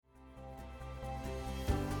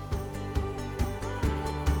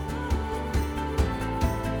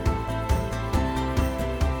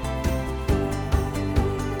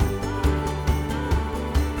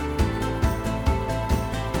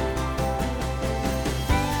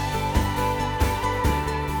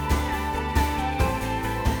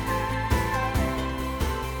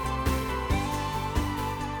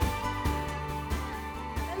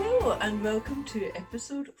and welcome to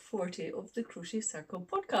episode 40 of the Crochet Circle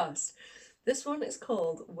podcast. This one is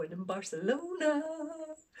called Win in Barcelona.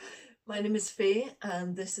 My name is Faye,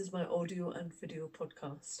 and this is my audio and video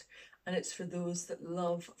podcast. And it's for those that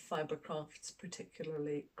love fibre crafts,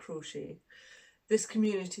 particularly crochet. This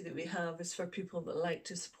community that we have is for people that like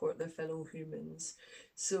to support their fellow humans.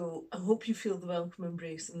 So I hope you feel the welcome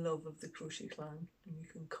embrace and love of the Crochet Clan, and you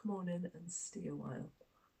can come on in and stay a while.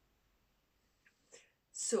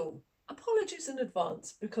 So, apologies in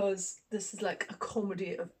advance because this is like a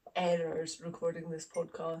comedy of errors recording this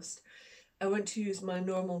podcast. I went to use my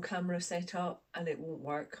normal camera setup and it won't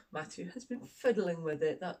work. Matthew has been fiddling with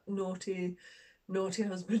it. That naughty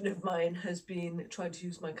husband of mine has been trying to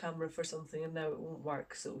use my camera for something and now it won't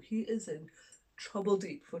work. So he is in trouble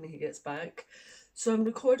deep when he gets back. So I'm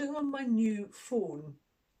recording on my new phone.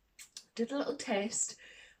 Did a little test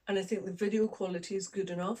and I think the video quality is good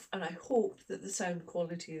enough, and I hope that the sound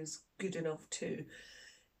quality is good enough too.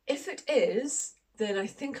 If it is, then I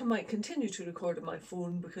think I might continue to record on my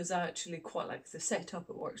phone because I actually quite like the setup.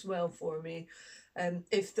 It works well for me.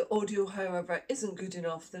 If the audio, however, isn't good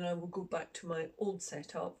enough, then I will go back to my old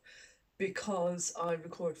setup. Because I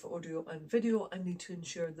record for audio and video, I need to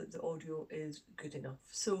ensure that the audio is good enough.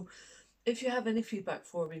 So if you have any feedback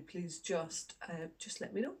for me, please just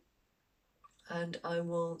let me know, and I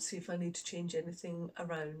will see if I need to change anything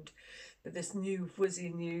around. But this new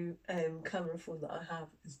whizzy new camera phone that I have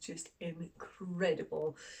is just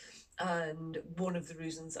incredible, and one of the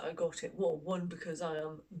reasons I got it, well, one, because I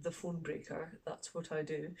am the phone breaker, that's what I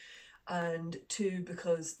do, and two,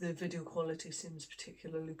 because the video quality seems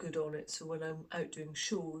particularly good on it. So when I'm out doing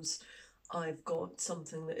shows, I've got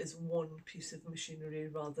something that is one piece of machinery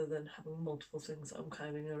rather than having multiple things that I'm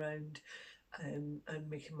carrying around and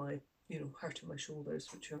making my hurting my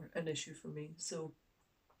shoulders, which are an issue for me. So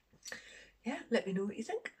yeah, let me know what you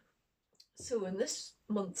think. So in this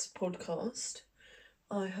month's podcast,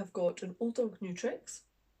 I have got an Old Dog New Tricks.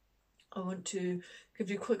 I want to give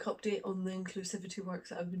you a quick update on the inclusivity work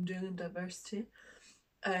that I've been doing in diversity.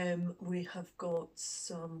 We have got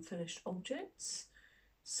some finished objects,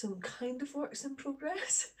 some kind of works in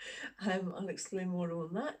progress. I'll explain more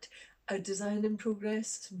on that. A design in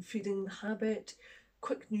progress, some feeding the habit,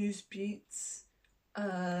 quick news beats,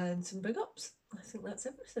 and some big ups. I think that's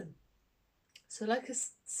everything. So like I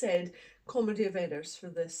said, comedy of errors for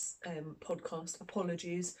this podcast.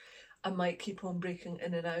 Apologies. I might keep on breaking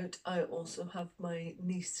in and out. I also have my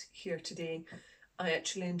niece here today. I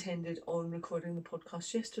actually intended on recording the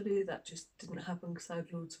podcast yesterday. That just didn't happen because I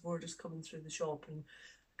had loads of orders coming through the shop and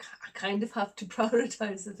I kind of have to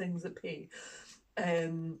prioritise the things that pay.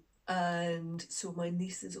 And so my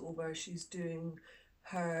niece is over. She's doing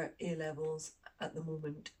her A-levels at the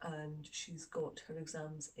moment, and she's got her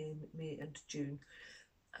exams in May and June,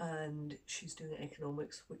 and she's doing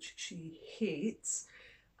economics, which she hates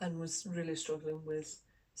and was really struggling with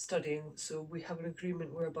studying. So we have an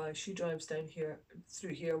agreement whereby she drives down here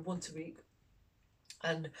through here once a week,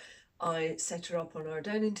 and I set her up on our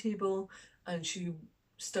dining table and she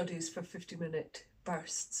studies for 50-minute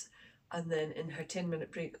bursts, and then in her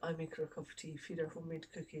 10-minute break I make her a cup of tea, feed her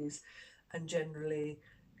homemade cookies, and generally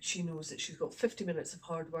she knows that she's got 50 minutes of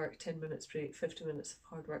hard work, 10 minutes break, 50 minutes of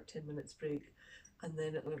hard work, 10 minutes break, and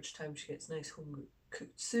then at lunchtime she gets nice home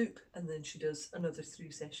cooked soup, and then she does another 3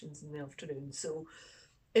 sessions in the afternoon. So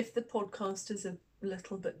if the podcast is a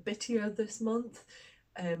little bit bittier this month,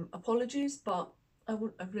 apologies, but I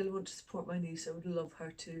really want to support my niece. I would love her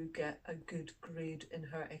to get a good grade in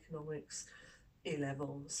her economics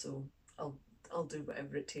A-level, so I'll do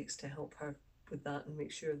whatever it takes to help her with that and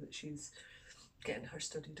make sure that she's getting her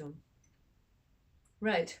study done.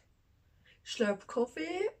 Right, slurp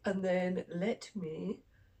coffee, and then let me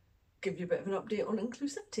give you a bit of an update on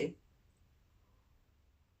inclusivity.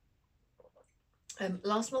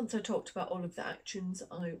 Last month I talked about all of the actions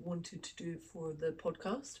I wanted to do for the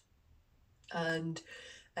podcast, and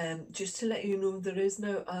just to let you know, there is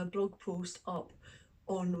now a blog post up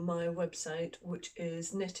on my website, which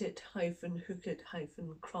is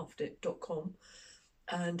knittit-hookit-craftit.com,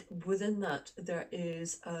 and within that there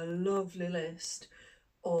is a lovely list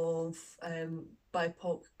of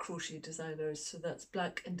BIPOC crochet designers. So that's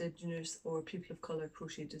Black, Indigenous or people of colour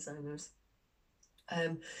crochet designers.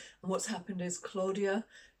 And what's happened is Claudia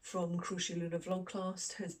from Crochet Luna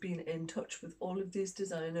Vlogcast has been in touch with all of these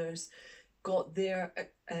designers, got their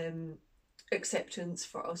acceptance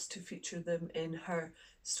for us to feature them in her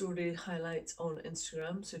story highlights on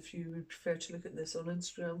Instagram. So if you would prefer to look at this on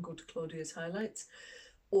Instagram, go to Claudia's highlights,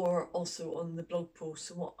 or also on the blog post.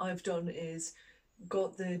 So what I've done is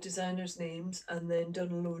got the designers' names and then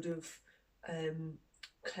done a load of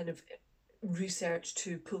kind of research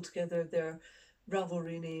to pull together their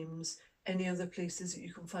Ravelry names, any other places that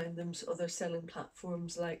you can find them, so other selling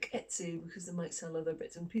platforms like Etsy, because they might sell other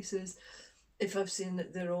bits and pieces. If I've seen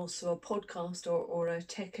that they're also a podcast or a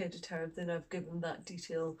tech editor, then I've given that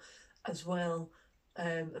detail as well.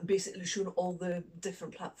 And basically shown all the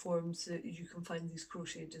different platforms that you can find these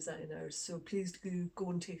crochet designers. So please do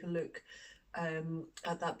go and take a look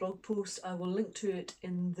at that blog post. I will link to it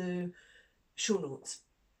in the show notes.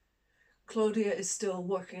 Claudia is still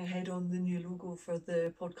working ahead on the new logo for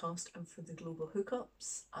the podcast and for the global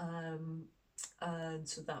hookups. And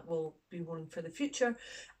so that will be one for the future.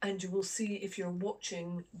 And you will see, if you're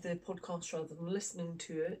watching the podcast rather than listening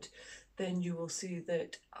to it, then you will see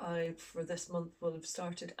that I, for this month, will have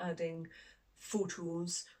started adding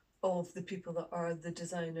photos of the people that are the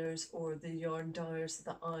designers or the yarn dyers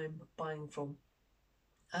that I'm buying from.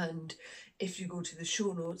 And if you go to the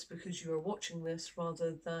show notes, because you are watching this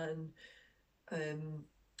rather than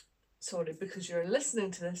because you're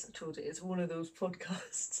listening to this, I told you it's one of those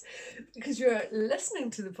podcasts, because you're listening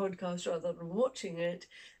to the podcast rather than watching it,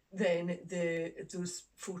 then those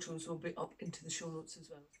photos will be up into the show notes as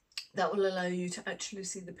well. That will allow you to actually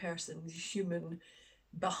see the person, the human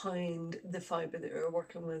behind the fibre that you're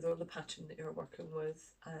working with or the pattern that you're working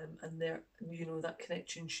with, and there, that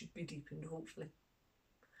connection should be deepened, hopefully.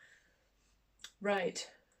 Right,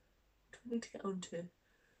 what do we need to get on to?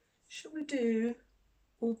 Shall we do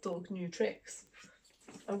Old Dog New Tricks?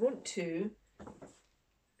 I want to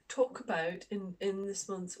talk about, in this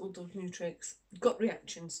month's Old Dog New Tricks, gut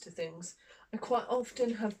reactions to things. I quite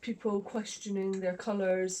often have people questioning their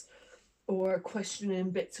colours or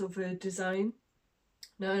questioning bits of a design.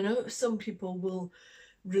 Now, I know some people will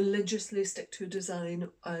religiously stick to a design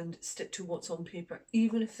and stick to what's on paper,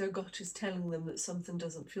 even if their gut is telling them that something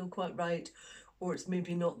doesn't feel quite right or it's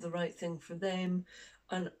maybe not the right thing for them.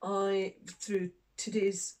 And I, through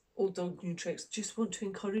today's Old Dog New Tricks, just want to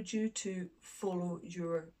encourage you to follow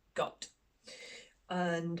your gut.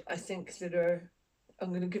 And I think I'm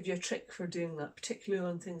going to give you a trick for doing that, particularly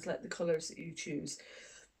on things like the colours that you choose.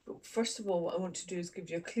 But first of all, what I want to do is give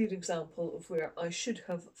you a clear example of where I should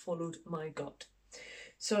have followed my gut.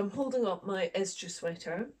 So I'm holding up my Esja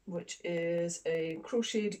sweater, which is a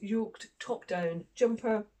crocheted yoked top-down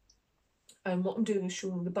jumper. And what I'm doing is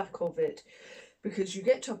showing the back of it, because you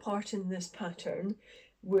get to a part in this pattern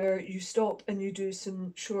where you stop and you do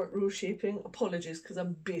some short row shaping. Apologies, because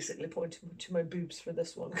I'm basically pointing to my boobs for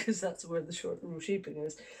this one, because that's where the short row shaping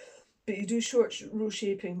is. But you do short row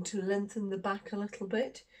shaping to lengthen the back a little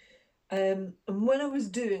bit. And when I was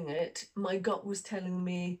doing it, my gut was telling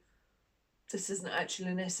me, this isn't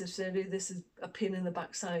actually necessary, this is a pain in the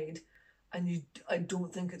backside, and I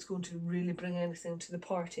don't think it's going to really bring anything to the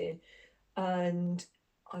party. And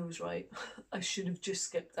I was right. I should have just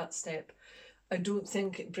skipped that step. I don't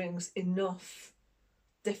think it brings enough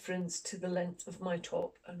difference to the length of my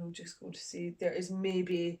top. And I'm just going to see, there is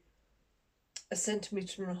maybe 1.5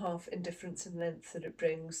 centimetres in difference in length that it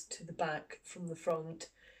brings to the back from the front.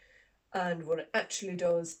 And what it actually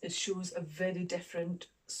does is shows a very different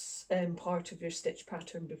part of your stitch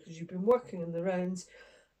pattern, because you've been working in the rounds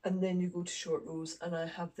and then you go to short rows, and I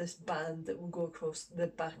have this band that will go across the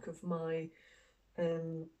back of my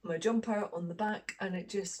my jumper on the back, and it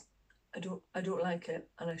just, I don't like it,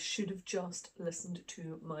 and I should have just listened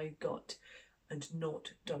to my gut and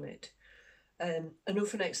not done it. I know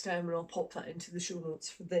for next time, and I'll pop that into the show notes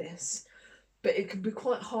for this, but it can be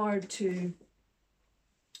quite hard to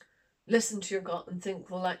listen to your gut and think,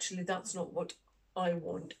 well, actually that's not what I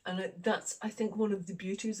want. And that's, I think, one of the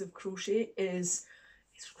beauties of crochet is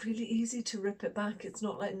it's really easy to rip it back. It's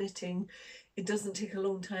not like knitting. It doesn't take a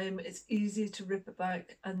long time. It's easy to rip it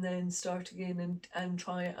back and then start again and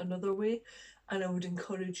try it another way. And I would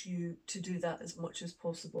encourage you to do that as much as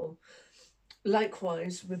possible.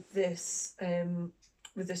 Likewise with this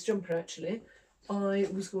jumper, actually, I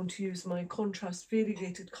was going to use my contrast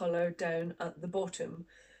variegated colour down at the bottom.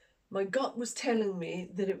 My gut was telling me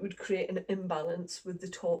that it would create an imbalance with the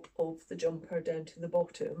top of the jumper down to the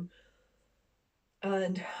bottom.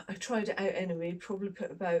 And I tried it out anyway, probably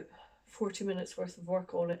put about 40 minutes worth of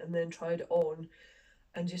work on it and then tried it on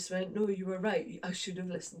and just went, no, you were right. I should have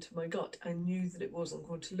listened to my gut. I knew that it wasn't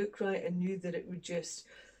going to look right. I knew that it would just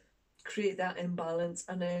create that imbalance,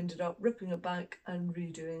 and I ended up ripping it back and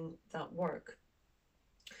redoing that work.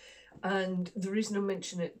 And the reason I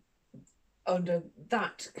mention it under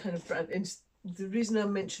that kind of brand, the reason I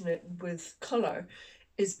mention it with colour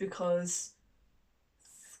is because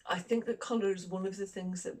I think that colour is one of the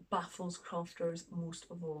things that baffles crafters most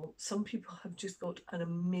of all. Some people have just got an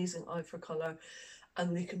amazing eye for colour,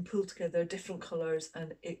 and they can pull together different colours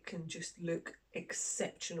and it can just look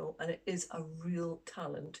exceptional, and it is a real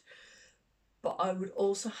talent. But I would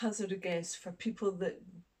also hazard a guess for people that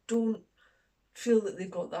don't feel that they've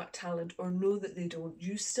got that talent or know that they don't,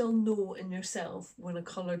 you still know in yourself when a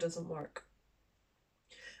colour doesn't work.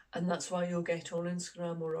 And that's why you'll get on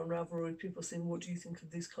Instagram or on Ravelry people saying, what do you think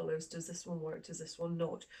of these colours? Does this one work? Does this one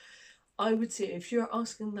not? I would say if you're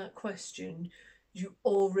asking that question, you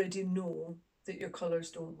already know that your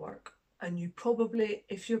colours don't work. And you probably,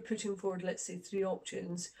 if you're putting forward, let's say 3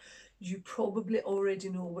 options, you probably already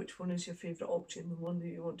know which one is your favourite option, the one that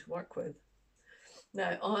you want to work with.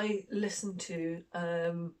 Now, I listen to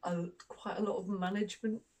quite a lot of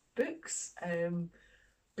management books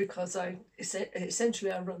because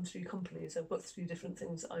essentially I run 3 companies. I've got 3 different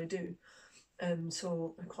things that I do.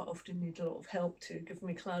 So I quite often need a lot of help to give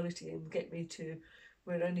me clarity and get me to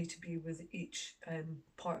where I need to be with each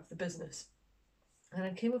part of the business. And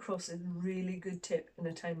I came across a really good tip in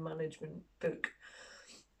a time management book,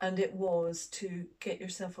 and it was to get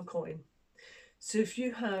yourself a coin. So if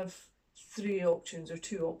you have 3 options or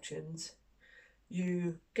 2 options,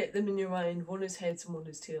 you get them in your mind, one is heads and one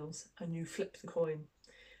is tails, and you flip the coin.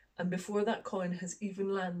 And before that coin has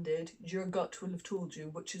even landed, your gut will have told you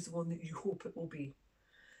which is the one that you hope it will be.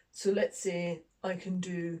 So let's say I can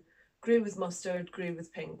do grey with mustard, grey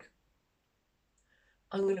with pink.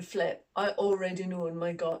 I'm going to flip. I already know in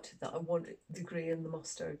my gut that I want the grey and the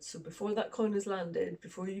mustard. So before that coin has landed,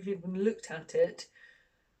 before you've even looked at it,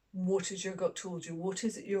 what has your gut told you? What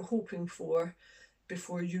is it you're hoping for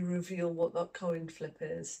before you reveal what that coin flip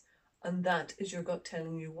is? And that is your gut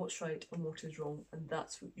telling you what's right and what is wrong, and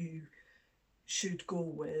that's what you should go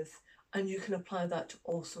with. And you can apply that to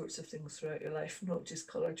all sorts of things throughout your life, not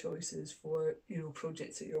just colour choices for,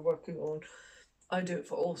 projects that you're working on. I do it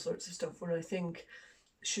for all sorts of stuff. When I think,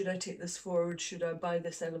 should I take this forward? Should I buy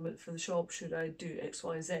this element for the shop? Should I do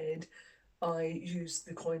XYZ? I use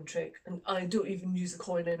the coin trick, and I don't even use the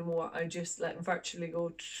coin anymore. I just virtually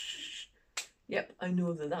go, yep, I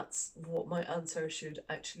know that that's what my answer should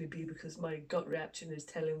actually be, because my gut reaction is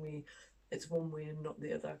telling me it's one way and not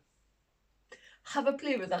the other. Have a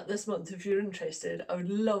play with that this month if you're interested. I would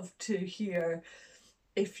love to hear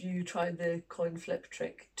if you try the coin flip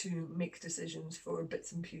trick to make decisions for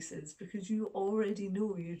bits and pieces, because you already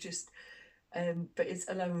know, but it's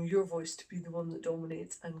allowing your voice to be the one that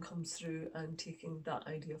dominates and comes through and taking that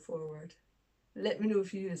idea forward. Let me know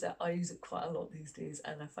if you use it. I use it quite a lot these days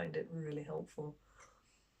and I find it really helpful.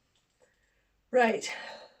 Right,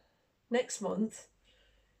 next month,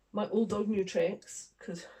 my old dog new tricks,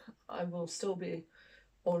 because I will still be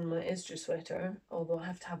on my Esdra sweater, although I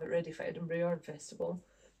have to have it ready for Edinburgh Yarn Festival.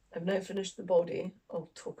 I've now finished the body.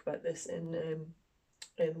 I'll talk about this in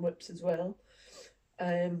WIPs as well.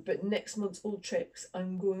 But next month's old tricks,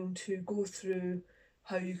 I'm going to go through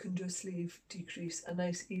how you can do a sleeve decrease, a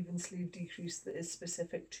nice even sleeve decrease that is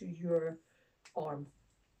specific to your arm.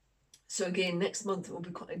 So again, next month it will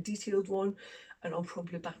be quite a detailed one, and I'll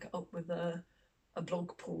probably back it up with a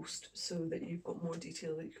blog post so that you've got more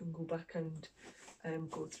detail that you can go back and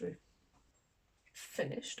go through.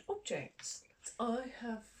 Finished objects. I've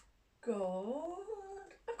got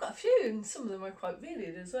a few, and some of them are quite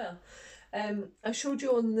varied as well. I showed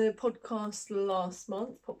you on the podcast last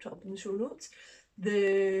month, popped it up in the show notes,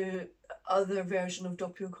 the other version of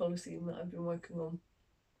Doppio Colosseum that I've been working on,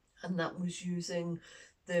 and that was using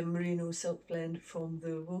the merino silk blend from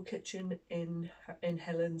the Wool Kitchen in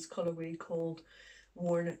Helen's colourway called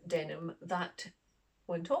Worn Denim. That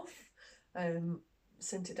went off.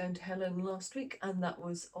 Sent it down to Helen last week, and that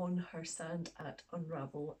was on her stand at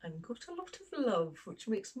Unravel and got a lot of love, which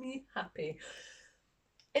makes me happy.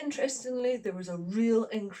 Interestingly, there was a real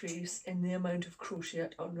increase in the amount of crochet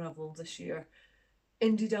at Unravel this year.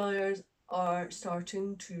 Indie dyers are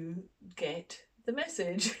starting to get the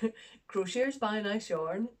message. Crocheters buy nice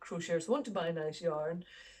yarn, crocheters want to buy nice yarn,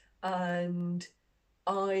 and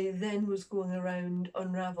I then was going around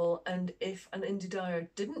Unravel, and if an indie dyer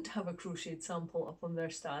didn't have a crocheted sample up on their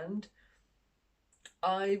stand,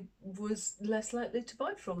 I was less likely to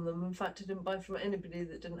buy from them. In fact, I didn't buy from anybody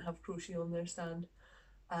that didn't have crochet on their stand,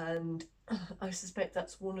 and I suspect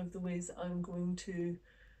that's one of the ways that I'm going to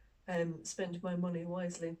spend my money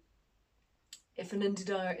wisely. If an indie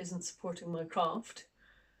dyer isn't supporting my craft,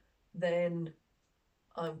 then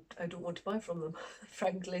I don't want to buy from them.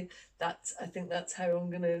 Frankly, I think that's how I'm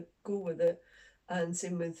going to go with it. And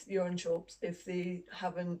same with yarn shops. If they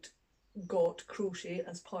haven't got crochet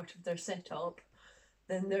as part of their setup,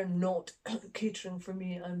 then they're not catering for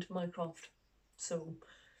me and my craft. So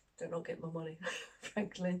they're not getting my money,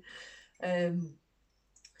 frankly.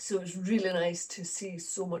 So it's really nice to see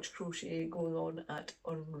so much crochet going on at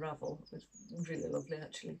Unravel. It's really lovely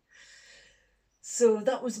actually. So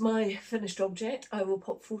that was my finished object. I will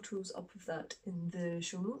pop photos up of that in the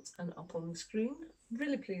show notes and up on the screen.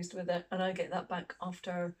 Really pleased with it, and I get that back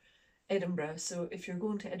after Edinburgh. So if you're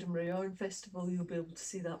going to Edinburgh Yarn Festival, you'll be able to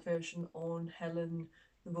see that version on Helen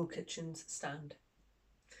the Wool Kitchen's stand.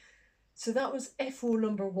 So that was FO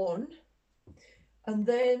number 1. And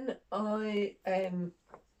then I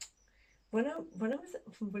when I was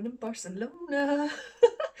in Barcelona,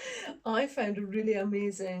 I found a really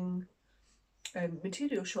amazing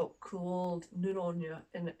material shop called Nuronia,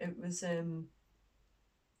 and it was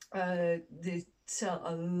they sell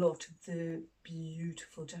a lot of the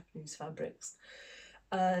beautiful Japanese fabrics.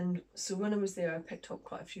 And so when I was there, I picked up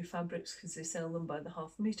quite a few fabrics because they sell them by the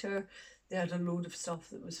half meter. They had a load of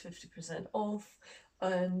stuff that was 50% off.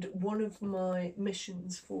 And one of my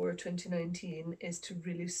missions for 2019 is to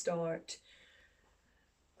really start.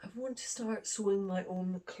 I want to start sewing my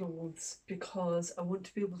own clothes because I want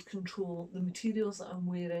to be able to control the materials that I'm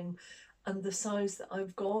wearing and the size that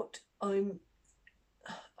I've got. I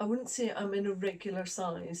wouldn't say I'm in a regular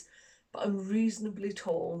size, but I'm reasonably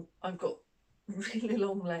tall. I've got really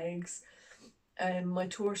long legs, and my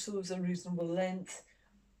torso is a reasonable length.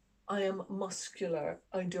 I am muscular.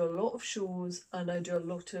 I do a lot of shows and I do a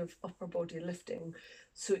lot of upper body lifting.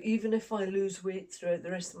 So even if I lose weight throughout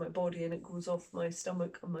the rest of my body and it goes off my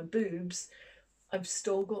stomach and my boobs, I've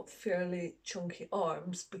still got fairly chunky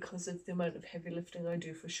arms because of the amount of heavy lifting I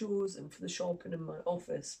do for shows and for the shop and in my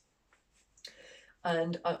office.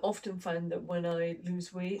 And I often find that when I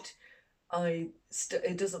lose weight,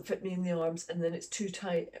 it doesn't fit me in the arms, and then it's too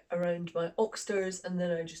tight around my oxters, and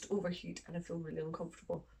then I just overheat and I feel really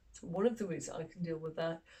uncomfortable. So one of the ways that I can deal with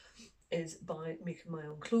that is by making my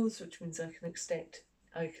own clothes, which means I can extend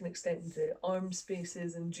the arm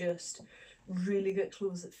spaces and just really get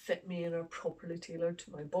clothes that fit me and are properly tailored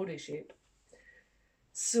to my body shape.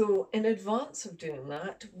 So in advance of doing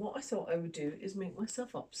that, what I thought I would do is make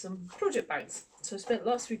myself up some project bags. So I spent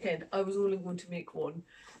last weekend, I was only going to make one.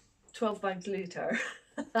 12 bags later,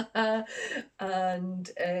 and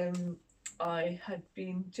I had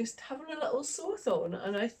been just having a little sew-a-thon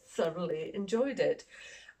and I thoroughly enjoyed it.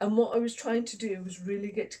 And what I was trying to do was really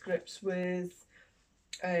get to grips with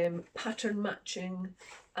pattern matching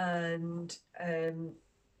and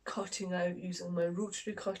cutting out using my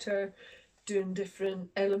rotary cutter, doing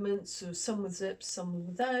different elements, so some with zips, some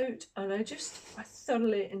without, and I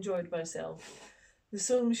thoroughly enjoyed myself. The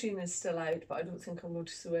sewing machine is still out, but I don't think I'm going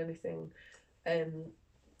to sew anything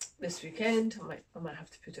this weekend. I might have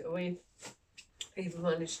to put it away. I even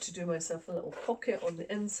managed to do myself a little pocket on the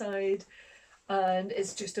inside, and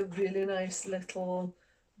it's just a really nice little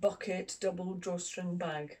bucket double drawstring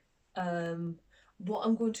bag. What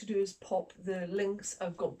I'm going to do is pop the links.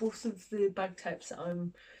 I've got both of the bag types that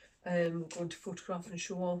I'm going to photograph and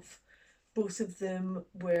show off. Both of them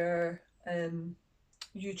were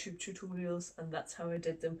YouTube tutorials, and that's how I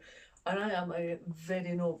did them. And I am a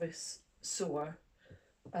very novice sewer,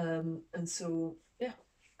 and so yeah,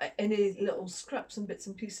 any little scraps and bits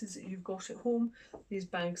and pieces that you've got at home, these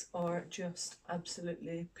bags are just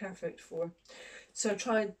absolutely perfect for. So I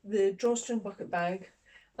tried the drawstring bucket bag,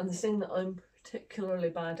 and the thing that I'm particularly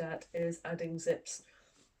bad at is adding zips.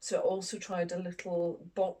 So I also tried a little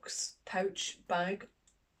box pouch bag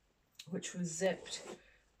which was zipped,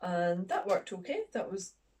 and that worked okay. That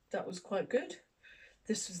was quite good.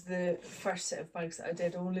 This was the first set of bags that I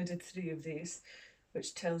did. I only did 3 of these,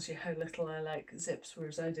 which tells you how little I like zips,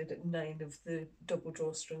 whereas I did 9 of the double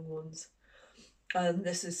drawstring ones. And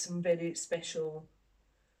this is some very special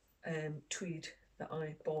tweed that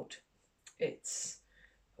I bought. It's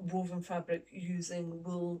woven fabric using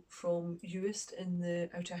wool from Uist in the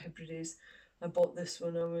Outer Hebrides. I bought this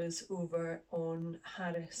when I was over on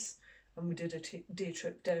Harris, and we did a day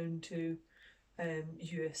trip down to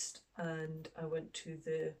Uist, and I went to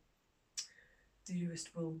the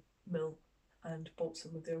Uist wool mill and bought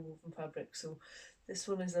some of their woven fabric. So this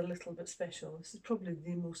one is a little bit special. This is probably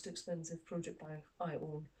the most expensive project bag I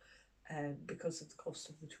own, because of the cost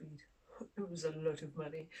of the tweed. It was a lot of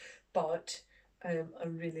money, but I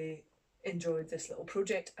really enjoyed this little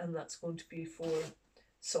project, and that's going to be for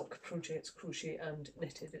sock projects, crochet and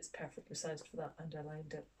knitted. It's perfectly sized for that, and I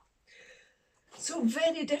lined it. So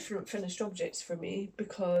very different finished objects for me,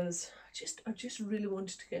 because I just really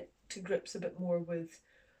wanted to get to grips a bit more with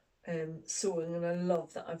sewing, and I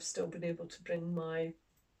love that I've still been able to bring my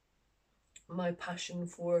passion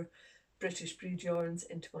for British breed yarns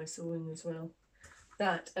into my sewing as well.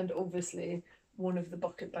 That, and obviously one of the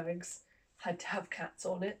bucket bags had to have cats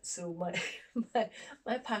on it, so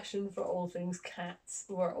my passion for all things cats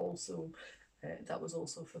were also that was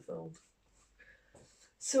also fulfilled.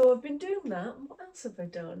 So I've been doing that. What else have I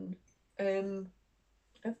done?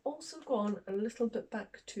 I've also gone a little bit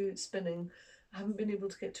back to spinning. I haven't been able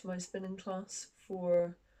to get to my spinning class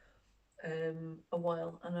for a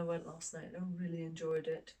while, and I went last night and I really enjoyed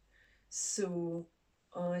it. So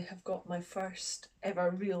I have got my first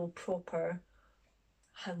ever real proper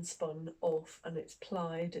handspun off, and it's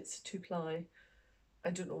plied, it's a 2-ply. I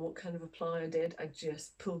don't know what kind of a ply I did, I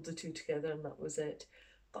just pulled the two together and that was it.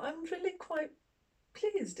 But I'm really quite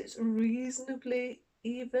pleased. It's reasonably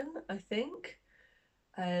even, I think.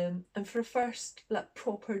 And for a first like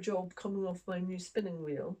proper job coming off my new spinning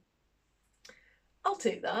wheel, I'll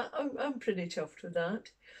take that. I'm pretty chuffed with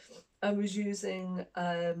that. I was using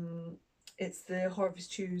it's the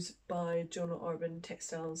Harvest Shoes by John Arbin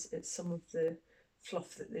Textiles. It's some of the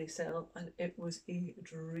fluff that they sell, and it was a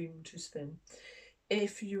dream to spin.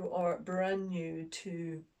 If you are brand new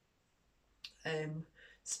to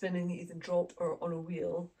spinning either drop or on a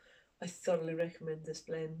wheel, I thoroughly recommend this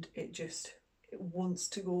blend. It wants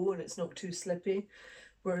to go and it's not too slippy.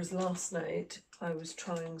 Whereas last night I was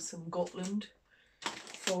trying some Gotland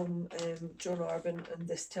from John Arbin, and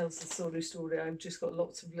this tells the story. I've just got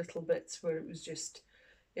lots of little bits where it was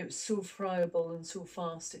so friable and so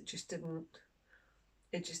fast, it just didn't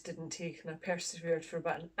take, and I persevered for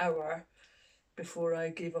about an hour before I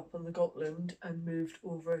gave up on the Gotland and moved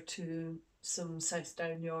over to some South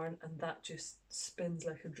Down yarn, and that just spins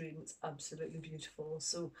like a dream. It's absolutely beautiful.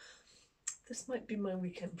 So this might be my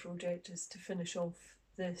weekend project, is to finish off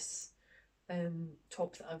this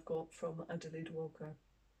top that I've got from Adelaide Walker.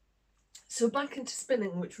 So back into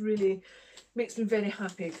spinning, which really makes me very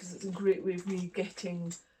happy because it's a great way of me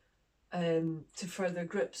getting to further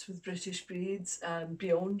grips with British breeds and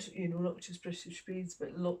beyond, not just British breeds,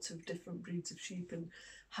 but lots of different breeds of sheep, and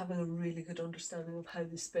having a really good understanding of how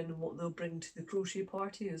they spin and what they'll bring to the crochet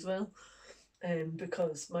party as well.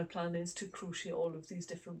 Because my plan is to crochet all of these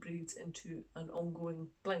different breeds into an ongoing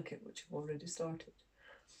blanket, which I've already started.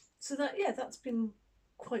 So that's been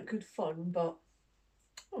quite good fun, but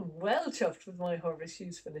I'm well chuffed with my Harvest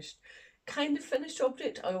Shoes finished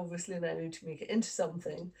object. I obviously now need to make it into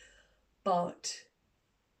something, but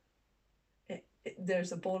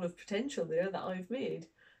there's a ball of potential there that I've made.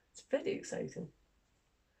 It's very exciting.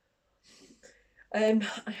 I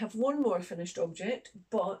have one more finished object,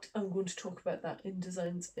 but I'm going to talk about that in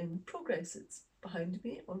Designs in Progress. It's behind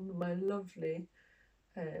me on my lovely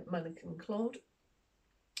mannequin Claude.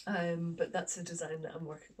 But that's a design that I'm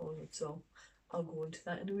working on, so I'll go into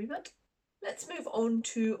that in a wee bit. Let's move on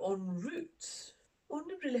to En Route. I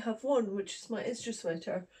only really have one, which is my Isja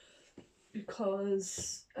sweater,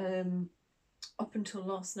 because up until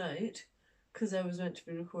last night, because I was meant to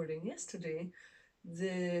be recording yesterday,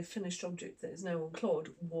 the finished object that is now on Claude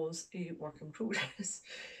was a work in progress.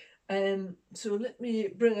 So let me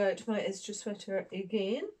bring out my Isja sweater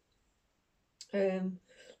again.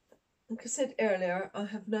 Like I said earlier, I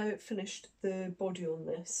have now finished the body on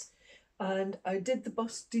this, and I did the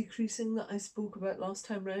bust decreasing that I spoke about last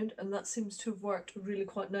time round, and that seems to have worked really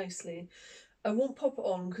quite nicely. I won't pop it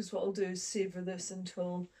on because what I'll do is savour this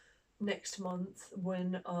until next month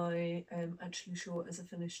when I actually show it as a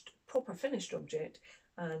proper finished object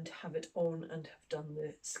and have it on and have done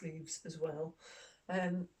the sleeves as well.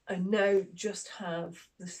 I now just have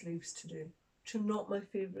the sleeves to do, which are not my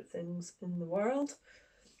favourite things in the world.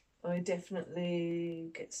 I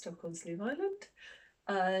definitely get stuck on Sleeve Island,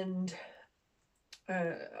 and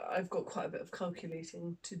I've got quite a bit of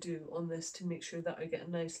calculating to do on this to make sure that I get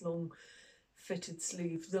a nice long fitted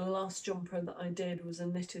sleeve. The last jumper that I did was a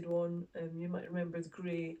knitted one. You might remember the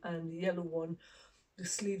grey and the yellow one. The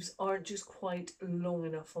sleeves aren't just quite long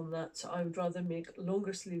enough on that, so I would rather make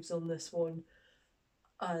longer sleeves on this one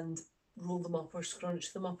and roll them up or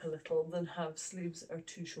scrunch them up a little than have sleeves that are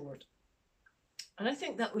too short. And I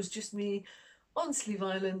think that was just me on Sleeve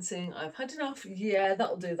Island saying, I've had enough, yeah,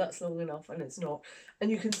 that'll do, that's long enough, and it's not.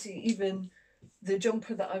 And you can see even the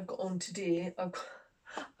jumper that I've got on today,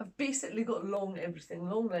 I've basically got long everything,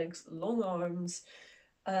 long legs, long arms,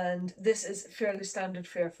 and this is fairly standard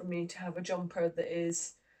fare for me to have a jumper that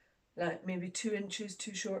is like maybe 2 inches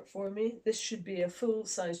too short for me. This should be a full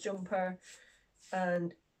size jumper,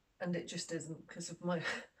 and it just isn't because of my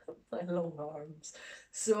my long arms.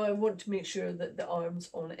 So I want to make sure that the arms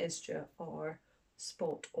on Isja are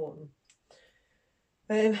spot on.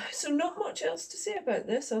 So not much else to say about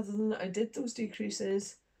this other than I did those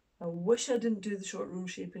decreases. I wish I didn't do the short row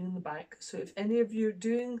shaping in the back. So if any of you are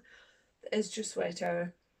doing the Isja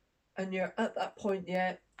sweater and you're at that point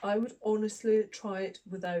yet, I would honestly try it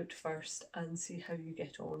without first and see how you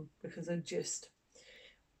get on, because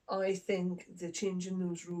I think the change in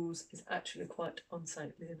those rows is actually quite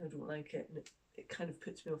unsightly and I don't like it, and it kind of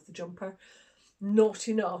puts me off the jumper. Not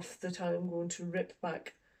enough that I'm going to rip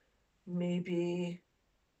back maybe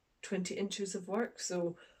 20 inches of work,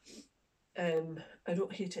 so I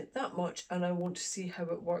don't hate it that much, and I want to see how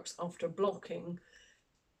it works after blocking.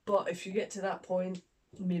 But if you get to that point,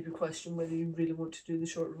 maybe question whether you really want to do the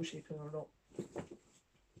short row shaping or not.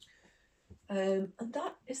 And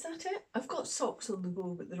that it. I've got socks on the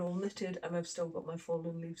go, but they're all knitted, and I've still got my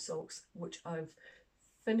fallen leaf socks, which I've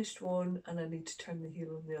finished one and I need to turn the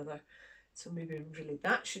heel on the other. So maybe really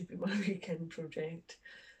that should be my weekend project.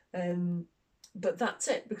 But that's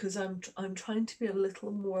it, because I'm trying to be a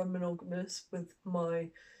little more monogamous with my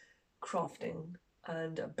crafting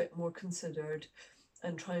and a bit more considered,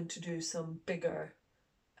 and trying to do some bigger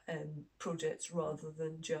projects rather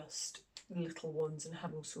than just little ones and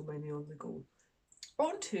having so many on the go.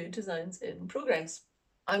 On to designs in progress.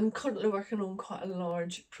 I'm currently working on quite a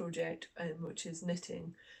large project, which is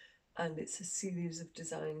knitting, and it's a series of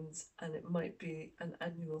designs, and it might be an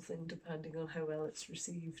annual thing depending on how well it's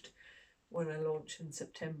received when I launch in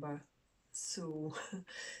September. So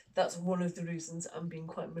that's one of the reasons I'm being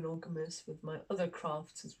quite monogamous with my other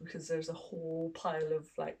crafts, is because there's a whole pile of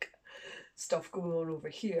like stuff going on over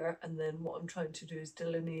here, and then what I'm trying to do is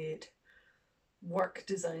delineate work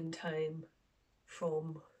design time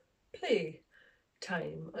from play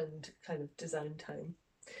time and kind of design time.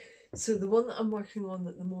 So the one that I'm working on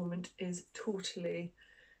at the moment is totally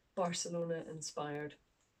Barcelona inspired.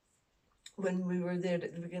 When we were there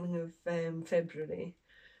at the beginning of February,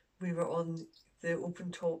 we were on the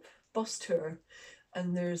open top bus tour,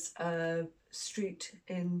 and there's a street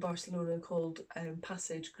in Barcelona called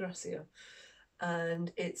Passage Gracia,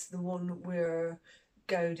 and it's the one where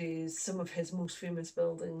Gaudi's, some of his most famous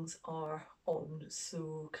buildings are on.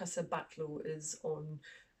 So Casa Batlló is on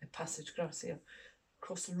Passage Gracia.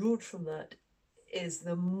 Across the road from that is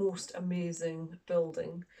the most amazing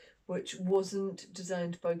building, which wasn't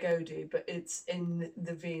designed by Gaudi, but it's in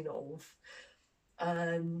the vein of.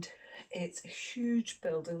 And it's a huge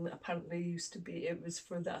building that apparently used to be, it was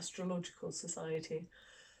for the Astrological Society,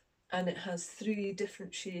 and it has 3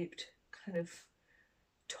 different shaped kind of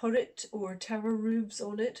turret or tower roofs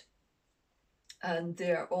on it, and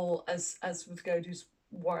they're all, as with Gaudi's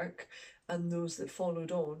work and those that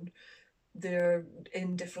followed on, they're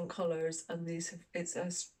in different colours, and it's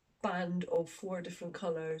a band of 4 different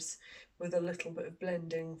colours with a little bit of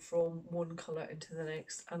blending from one colour into the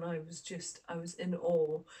next. And I was in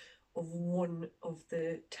awe of one of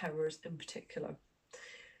the towers in particular.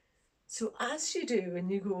 So as you do when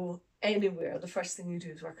you go anywhere, the first thing you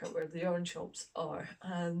do is work out where the yarn shops are.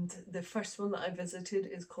 And the first one that I visited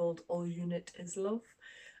is called All You Knit Is Love,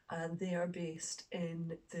 and they are based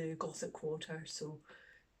in the Gothic Quarter. So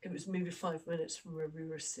it was maybe 5 minutes from where we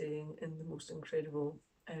were staying, in the most incredible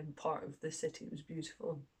part of the city. It was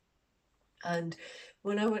beautiful. And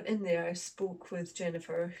when I went in there, I spoke with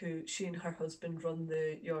Jennifer, who she and her husband run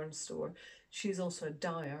the yarn store. She's also a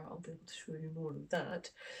dyer. I'll be able to show you more of that.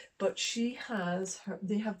 But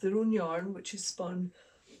they have their own yarn, which is spun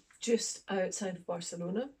just outside of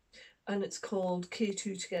Barcelona, and it's called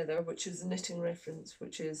K2 Together, which is a knitting reference,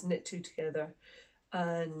 which is knit 2 together.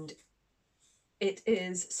 And it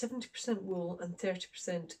is 70% wool and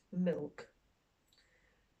 30% milk.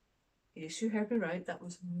 Yes, you heard me right, that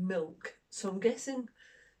was milk. So I'm guessing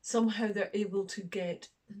somehow they're able to get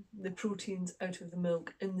the proteins out of the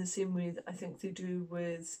milk in the same way that I think they do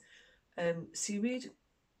with seaweed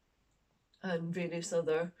and various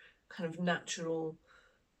other kind of natural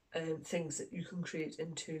things that you can create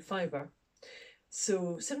into fibre.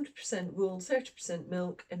 So 70% wool, 30%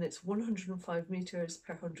 milk, and it's 105 metres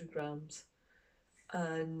per 100 grams.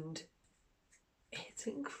 And it's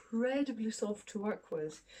incredibly soft to work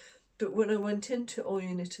with. But when I went into All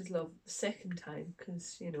You Knit Is Love the second time,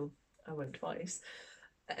 because I went twice,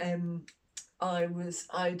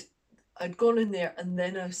 I'd gone in there, and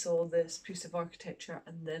then I saw this piece of architecture,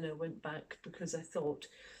 and then I went back because I thought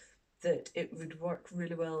that it would work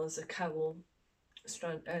really well as a cowl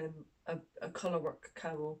strand, a colourwork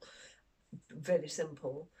cowl, very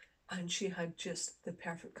simple, and she had just the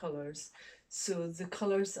perfect colours. So the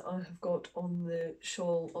colours that I have got on the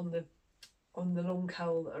shawl, on the long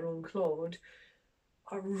cowl that are on Claude,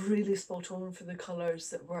 are really spot on for the colours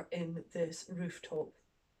that were in this rooftop.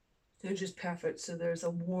 They're just perfect. So there's a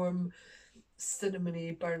warm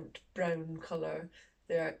cinnamony burnt brown colour.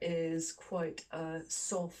 There is quite a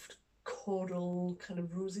soft coral kind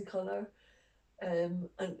of rosy colour. and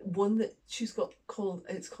one that she's got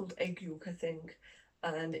it's called egg yolk, I think,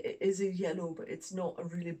 and it is a yellow, but it's not a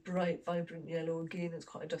really bright, vibrant yellow. Again, it's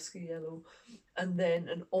quite a dusky yellow, and then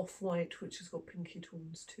an off-white which has got pinky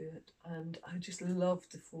tones to it. And I just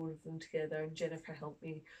loved the four of them together, and Jennifer helped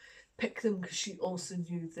me pick them because she also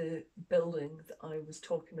knew the building that I was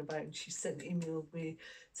talking about, and she emailed me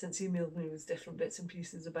with different bits and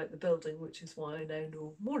pieces about the building, which is why I now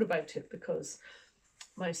know more about it, because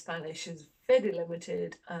my Spanish is very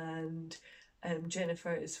limited, and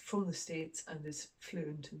Jennifer is from the States and is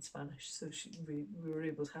fluent in Spanish, so we were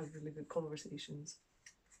able to have really good conversations.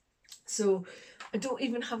 So I don't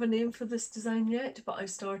even have a name for this design yet, but I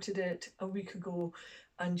started it a week ago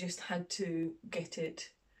and just had to get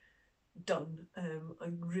it done. I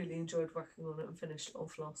really enjoyed working on it and finished it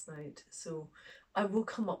off last night. So I will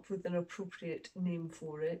come up with an appropriate name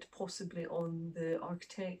for it, possibly on the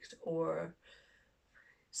architect or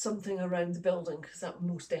something around the building, because that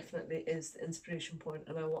most definitely is the inspiration point,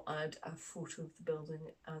 and I will add a photo of the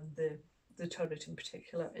building and the turret in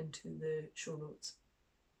particular into the show notes.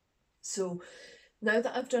 So now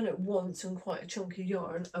that I've done it once on quite a chunky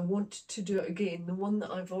yarn, I want to do it again. The one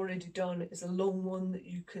that I've already done is a long one that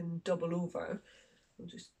you can double over. Let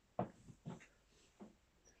me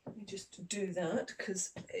just do that,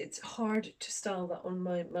 because it's hard to style that on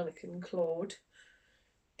my mannequin Claude,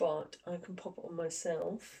 but I can pop it on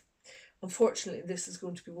myself. Unfortunately, this is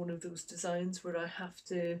going to be one of those designs where I have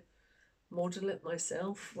to model it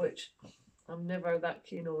myself, which I'm never that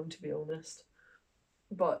keen on, to be honest.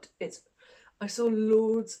 But I saw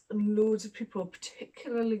loads and loads of people,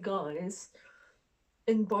 particularly guys,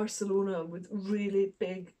 in Barcelona with really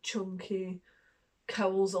big, chunky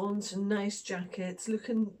cowls on, some nice jackets,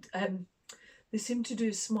 looking. They seem to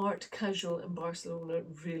do smart casual in Barcelona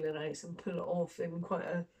really nice and pull it off in quite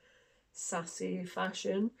a sassy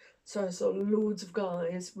fashion. So I saw loads of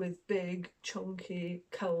guys with big, chunky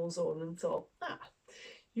cowls on and thought,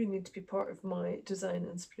 you need to be part of my design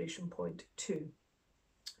inspiration point too.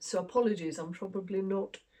 So apologies, I'm probably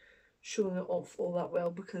not showing it off all that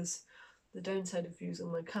well, because the downside of using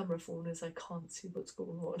my camera phone is I can't see what's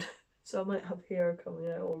going on. So I might have hair coming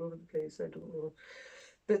out all over the place, I don't know.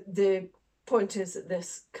 But the point is that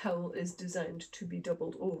this cowl is designed to be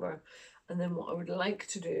doubled over. And then what I would like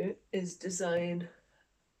to do is design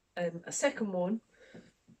a second one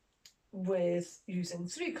with using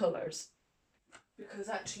 3 colours, because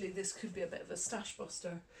actually this could be a bit of a stash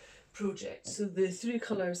buster project. So the 3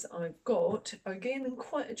 colours I've got are again in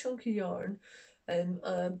quite a chunky yarn,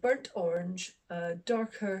 burnt orange,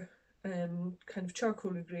 darker kind of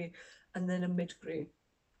charcoaly grey, and then a mid grey.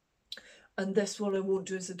 And this one I won't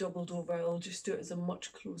do as a doubled over, I'll just do it as a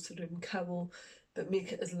much closer in cowl, but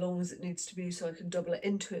make it as long as it needs to be so I can double it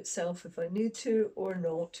into itself if I need to or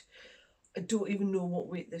not. I don't even know what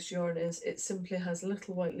weight this yarn is. It simply has a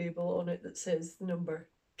little white label on it that says the number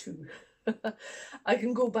 2. I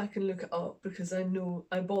can go back and look it up, because I know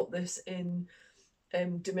I bought this in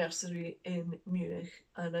De Mercerie in Munich,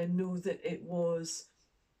 and I know that it was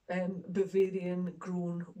Bavarian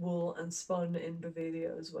grown wool and spun in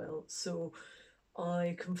Bavaria as well. So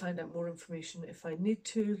I can find out more information if I need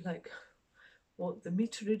to, like what the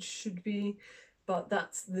meterage should be, but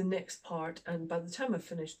that's the next part. And by the time I've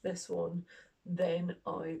finished this one, then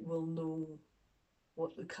I will know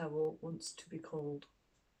what the cowl wants to be called.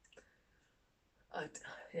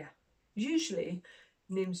 Yeah, usually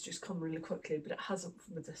names just come really quickly, but it hasn't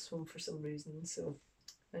with this one for some reason, so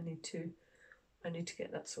I need to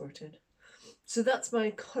get that sorted. So that's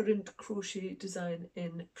my current crochet design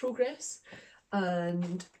in progress.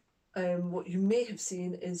 And what you may have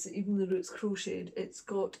seen is that even though it's crocheted, it's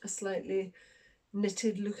got a slightly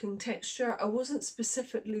knitted looking texture. I wasn't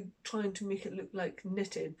specifically trying to make it look like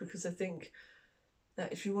knitted, because I think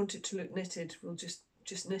that if you want it to look knitted, we'll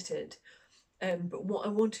just knit it. But what I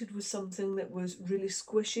wanted was something that was really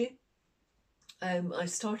squishy. I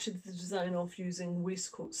started the design off using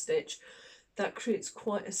waistcoat stitch. That creates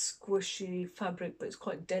quite a squishy fabric, but it's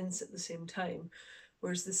quite dense at the same time.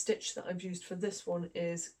 Whereas the stitch that I've used for this one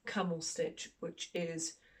is camel stitch, which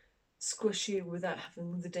is squishy without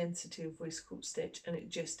having the density of waistcoat stitch, and it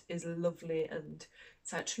just is lovely, and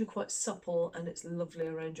it's actually quite supple and it's lovely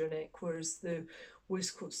around your neck, whereas the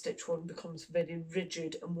waistcoat stitch one becomes very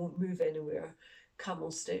rigid and won't move anywhere.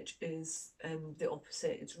 Camel stitch is the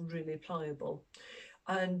opposite, it's really pliable.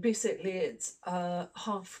 And basically it's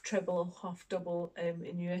half treble, half double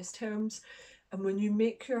in US terms. And when you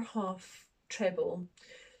make your half treble,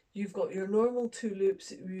 you've got your normal 2 loops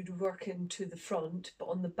that you'd work into the front, but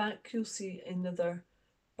on the back you'll see another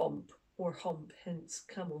bump or hump, hence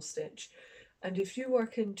camel stitch. And if you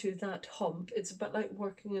work into that hump, it's a bit like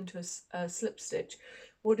working into a slip stitch.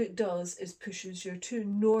 What it does is pushes your two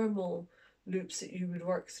normal loops that you would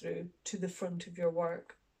work through to the front of your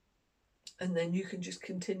work. And then you can just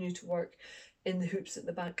continue to work in the hoops at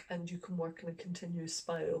the back, and you can work in a continuous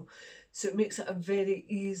spiral. So it makes it a very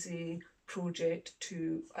easy project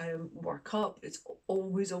to work up. It's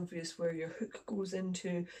always obvious where your hook goes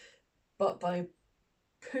into, but by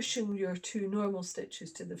pushing your two normal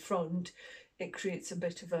stitches to the front, it creates a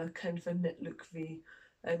bit of a kind of a knit look V,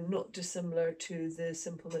 and not dissimilar to the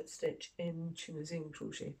simple knit stitch in Tunisian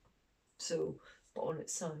crochet. So, but on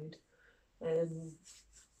its side.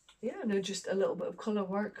 Yeah, no, just a little bit of colour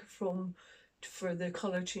work for the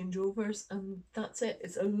colour changeovers, and that's it.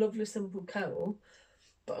 It's a lovely simple cowl,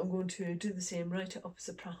 but I'm going to do the same, write it up as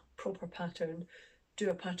a proper pattern,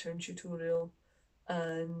 do a pattern tutorial,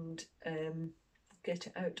 and get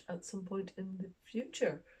it out at some point in the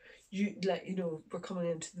future. You know, we're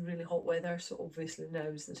coming into the really hot weather, so obviously now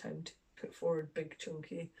is the time to put forward big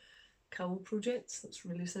chunky cowl projects. That's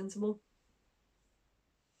really sensible.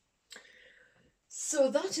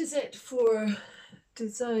 So that is it for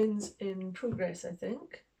designs in progress, I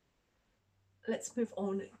think. Let's move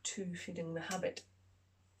on to feeding the habit.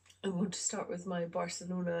 I'm going to start with my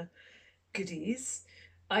Barcelona goodies.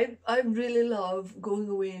 I really love going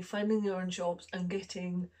away, finding yarn shops and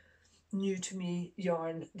getting new to me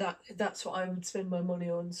yarn. That's what I would spend my money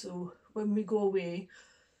on. So when we go away,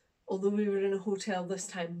 although we were in a hotel this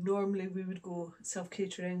time, normally we would go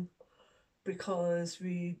self-catering because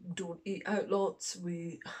we don't eat out lots.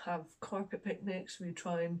 We have carpet picnics. We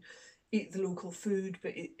try and eat the local food,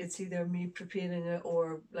 but it's either me preparing it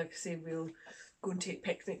or, like I say, we'll go and take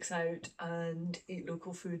picnics out and eat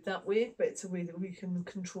local food that way. But it's a way that we can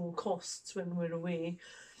control costs when we're away,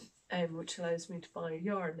 which allows me to buy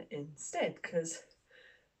yarn instead, because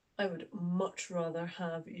I would much rather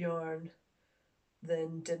have yarn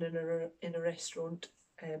than dinner in a restaurant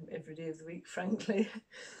every day of the week, frankly.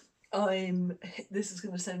 This is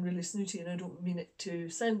going to sound really snooty, and I don't mean it to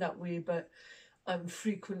sound that way, but I'm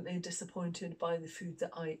frequently disappointed by the food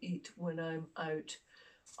that I eat when I'm out.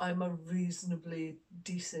 I'm a reasonably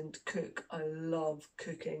decent cook. I love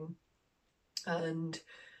cooking, and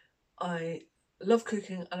I love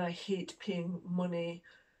cooking, and I hate paying money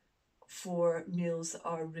for meals that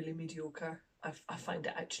are really mediocre. I find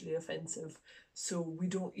it actually offensive. So we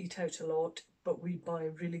don't eat out a lot, but we buy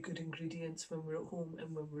really good ingredients when we're at home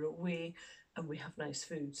and when we're away, and we have nice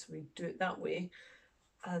food. So we do it that way,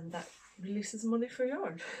 and that releases money for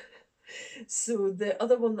yarn. So the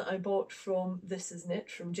other one that I bought from This Is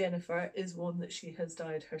Knit from Jennifer is one that she has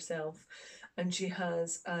dyed herself, and she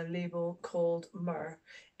has a label called Mur.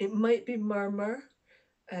 It might be Murmur,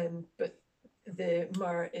 but the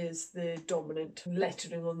Mur is the dominant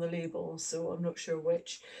lettering on the label, so I'm not sure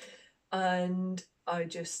which. And I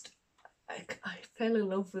fell in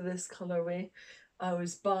love with this colourway. I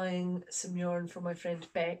was buying some yarn for my friend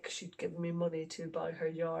Beck. She'd given me money to buy her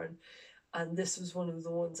yarn, and this was one of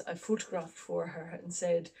the ones I photographed for her and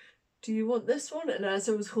said, "Do you want this one?" And as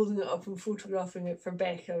I was holding it up and photographing it for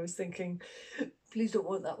Beck, I was thinking, please don't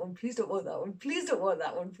want that one, please don't want that one, please don't want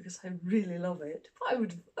that one, because I really love it. But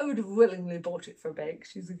I would have willingly bought it for Beck.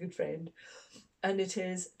 She's a good friend. And it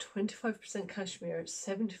is 25% cashmere,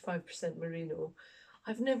 75% merino.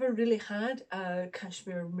 I've never really had a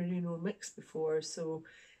cashmere merino mix before, so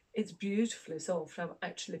it's beautifully soft. I'm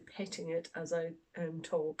actually petting it as I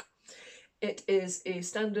talk. It is a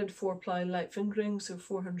standard 4-ply light fingering, so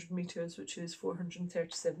 400 metres, which is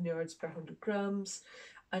 437 yards per 100 grams,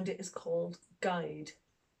 and it is called Guide.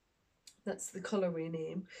 That's the colourway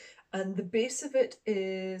name. And the base of it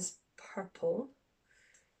is purple,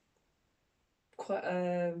 quite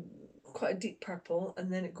a deep purple,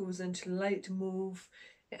 and then it goes into light mauve.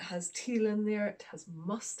 It has teal in there, it has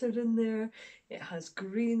mustard in there, it has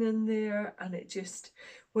green in there, and it just,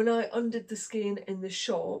 when I undid the skein in the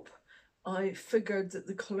shop, I figured that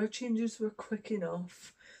the colour changes were quick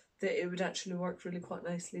enough that it would actually work really quite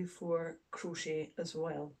nicely for crochet as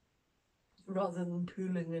well, rather than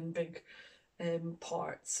pooling in big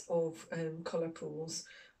parts of colour pools.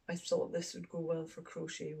 I thought this would go well for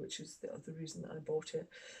crochet, which is the other reason that I bought it.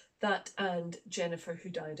 That and Jennifer, who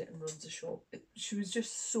dyed it and runs a shop. She was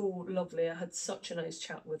just so lovely. I had such a nice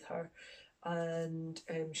chat with her, and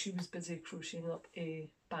she was busy crocheting up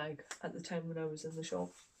a bag at the time when I was in the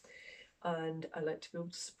shop. And I like to be able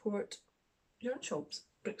to support yarn shops,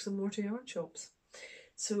 bricks and mortar yarn shops.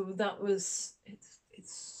 So that was, it's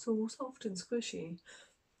so soft and squishy.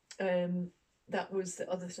 That was the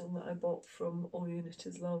other thing that I bought from All You Knit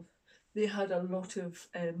Is Love. They had a lot of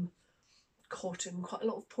cotton, quite a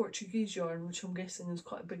lot of Portuguese yarn, which I'm guessing is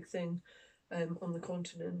quite a big thing on the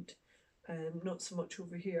continent. Not so much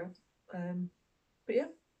over here. But yeah,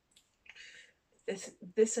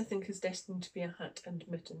 this I think is destined to be a hat and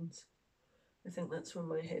mittens. I think that's where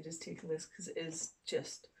my head is taking this, because it is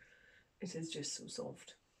just so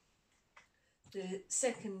soft. The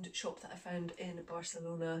second shop that I found in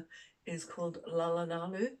Barcelona is called Lala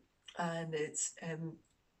Nalu, and it's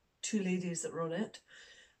two ladies that run it,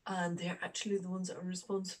 and they're actually the ones that are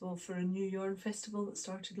responsible for a new yarn festival that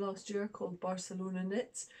started last year called Barcelona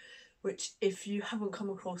Knits, which, if you haven't come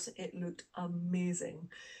across it, it looked amazing,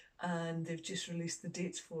 and they've just released the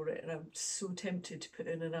dates for it, and I'm so tempted to put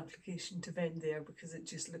in an application to vend there because it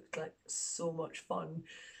just looked like so much fun.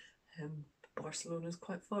 Barcelona's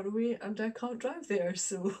quite far away and I can't drive there,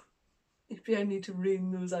 so maybe I need to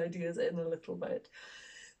rein those ideas in a little bit.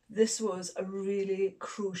 This was a really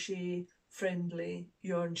crochet friendly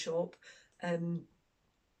yarn shop.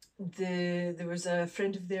 There was a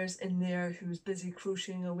friend of theirs in there who was busy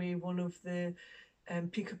crocheting away one of the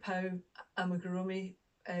Pica-Pow amigurumi.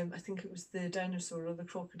 I think it was the dinosaur or the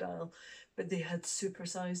crocodile, but they had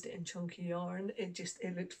supersized it in chunky yarn. It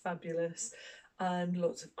looked fabulous, and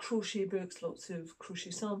lots of crochet books, lots of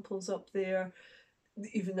crochet samples up there.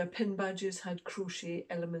 Even their pin badges had crochet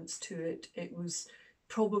elements to it. It was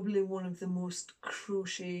probably one of the most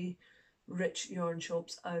crochet rich yarn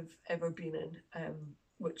shops I've ever been in,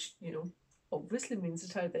 which, you know, obviously means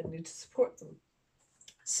that I then need to support them.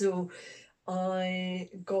 So I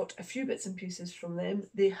got a few bits and pieces from them.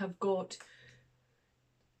 They have got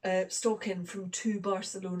stock in from two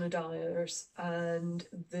Barcelona dyers, and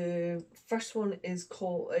the first one is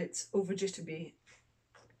called, it's Ovejitabe.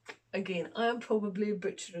 Again, I am probably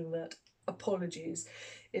butchering that. Apologies.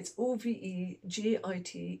 It's Ovejitabe,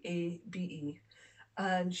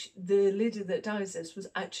 and the lady that dyes this was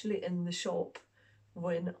actually in the shop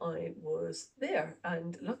when I was there,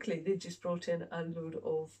 and luckily they just brought in a load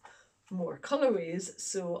of more colourways,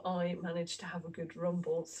 so I managed to have a good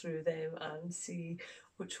rumble through them and see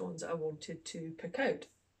which ones I wanted to pick out.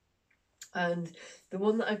 And the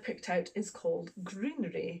one that I picked out is called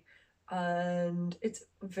Greenery, and it's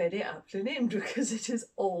very aptly named because it is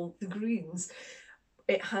all the greens.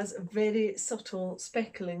 It has a very subtle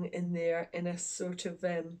speckling in there in a sort of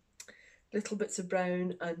little bits of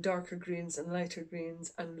brown and darker greens and lighter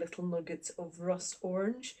greens and little nuggets of rust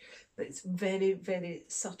orange, but it's very, very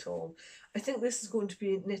subtle. I think this is going to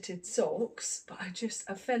be knitted socks, but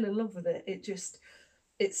I fell in love with it.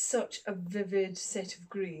 It's such a vivid set of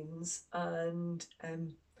greens, and I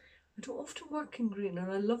don't often work in green,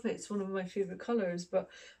 and I love it. It's one of my favourite colours, but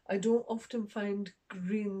I don't often find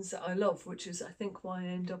greens that I love, which is, I think, why I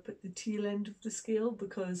end up at the teal end of the scale,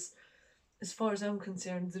 because as far as I'm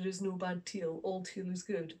concerned, there is no bad teal. All teal is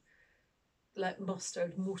good. Like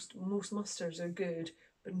mustard, most mustards are good,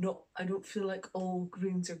 but I don't feel like all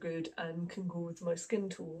greens are good and can go with my skin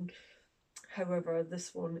tone. However,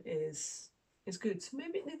 this one is good. So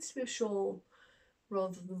maybe it needs to be a shawl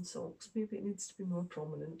rather than socks. Maybe it needs to be more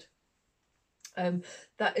prominent.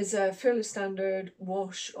 That is a fairly standard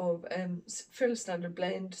wash of fairly standard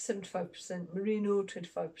blend, 75% merino,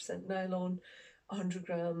 25% nylon, 100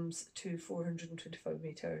 grams to 425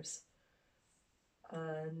 meters.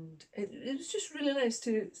 And it was just really nice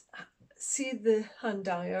to see the hand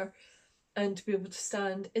dyer and to be able to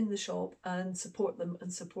stand in the shop and support them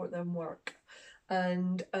and support them work.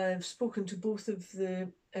 And I've spoken to both of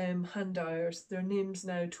the hand dyers. Their names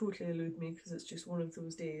now totally elude me because it's just one of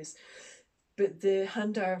those days. But the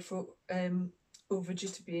hand dyer for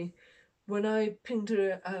Ovejitabe, when I pinged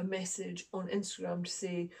her a message on Instagram to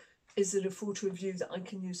say, is there a photo of you that I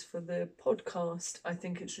can use for the podcast? I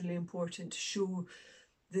think it's really important to show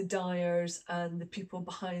the dyers and the people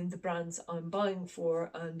behind the brands that I'm buying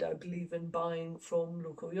for, and I believe in buying from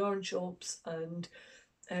local yarn shops and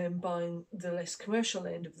buying the less commercial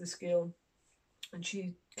end of the scale. And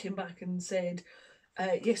she came back and said,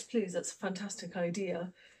 yes, please, that's a fantastic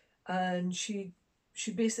idea. And she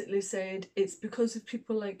basically said, it's because of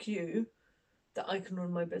people like you that I can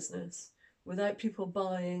run my business. Without people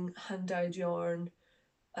buying hand-dyed yarn,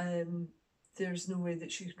 there's no way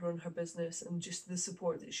that she can run her business, and just the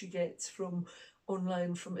support that she gets from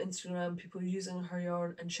online, from Instagram, people using her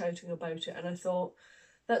yarn and shouting about it. And I thought,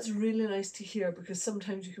 that's really nice to hear, because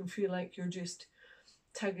sometimes you can feel like you're just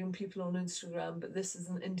tagging people on Instagram, but this is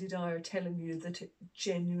an indie dyer telling you that it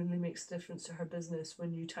genuinely makes a difference to her business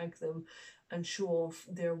when you tag them and show off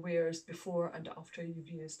their wares before and after you've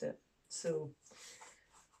used it. So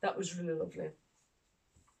that was really lovely.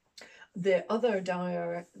 The other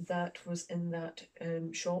dyer that was in that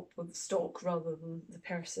shop with stock rather than the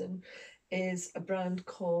person is a brand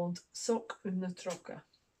called Sock Una Troca,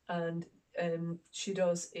 and she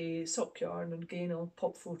does a sock yarn, and again I'll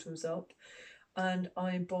pop photos up. And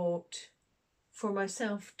I bought for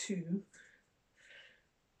myself two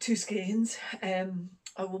skeins.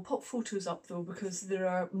 I will pop photos up though because there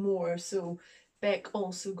are more. So Beck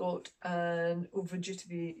also got an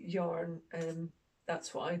Overdue yarn.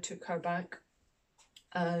 That's what I took her back,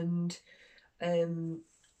 and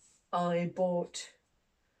I bought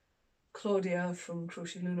Claudia from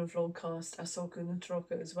Crochet Luna Vlogcast a sock in the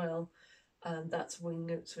Troca as well, and that's winging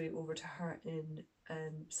its way over to her in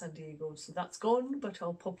San Diego. So that's gone, but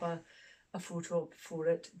I'll pop a photo up for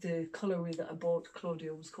it. The colourway that I bought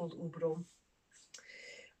Claudia was called Oberon,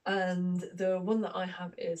 and the one that I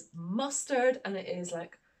have is mustard, and it is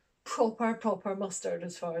like proper mustard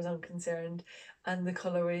as far as I'm concerned, and the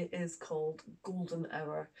colourway is called Golden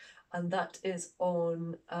Hour, and that is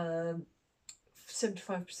on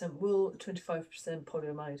 75% wool, 25%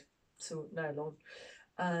 polyamide, so nylon,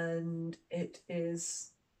 and it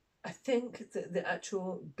is, I think that the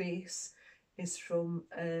actual base is from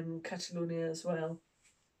Catalonia as well,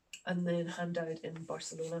 and then hand dyed in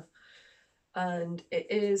Barcelona. And it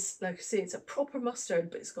is, like I say, it's a proper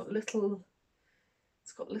mustard, but it's got little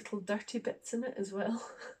dirty bits in it as well.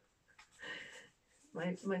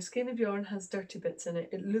 My skein of yarn has dirty bits in it.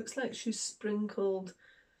 It looks like she's sprinkled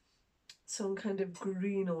some kind of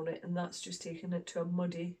green on it, and that's just taken it to a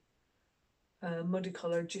muddy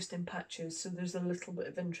colour just in patches, so there's a little bit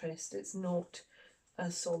of interest. It's not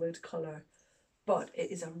a solid colour, but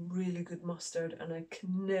it is a really good mustard, and I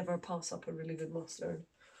can never pass up a really good mustard.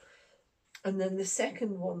 And then the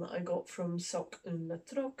second one that I got from Sock Una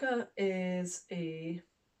Troca is a,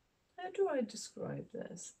 how do I describe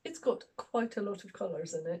this? It's got quite a lot of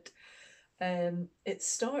colours in it. It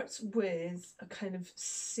starts with a kind of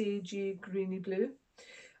sagey greeny blue,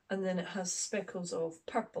 and then it has speckles of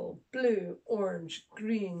purple, blue, orange,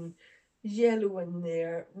 green, yellow in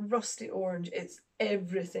there, rusty orange. It's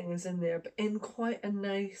everything is in there, but in quite a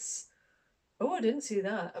nice, oh, I didn't see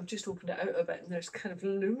that. I've just opened it out a bit, and there's kind of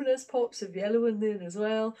luminous pops of yellow in there as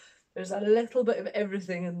well. There's a little bit of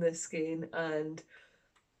everything in this skein, and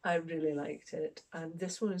I really liked it. And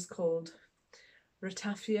this one is called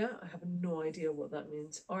Ratafia. I have no idea what that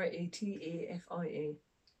means. Ratafia.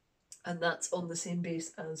 And that's on the same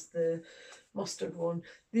base as the mustard one.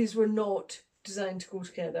 These were not designed to go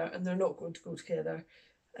together, and they're not going to go together.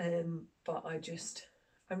 But I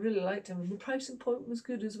really liked them, and the pricing point was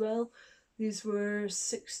good as well. These were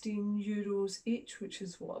 €16 each, which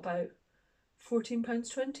is what, about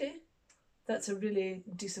 £14.20? That's a really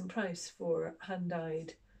decent price for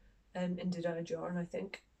hand-dyed indie-dyed yarn, I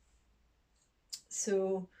think.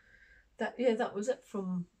 So that was it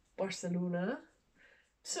from Barcelona.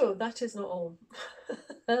 So that is not all.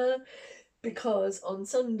 Because on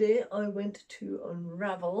Sunday I went to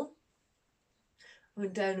Unravel. I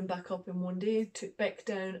went down and back up in one day, took Beck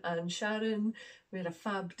down and Sharon. We had a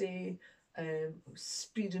fab day.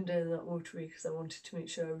 Speeding down that motorway because I wanted to make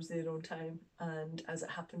sure I was there on time, and as it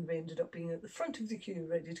happened we ended up being at the front of the queue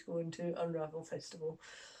ready to go into Unravel Festival.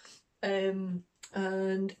 And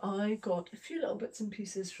I got a few little bits and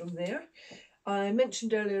pieces from there. I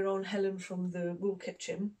mentioned earlier on Helen from the Wool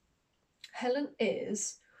Kitchen. Helen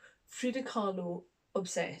is Frida Kahlo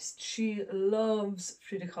obsessed. She loves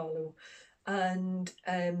Frida Kahlo, and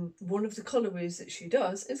one of the colourways that she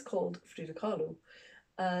does is called Frida Kahlo,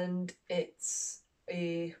 and it's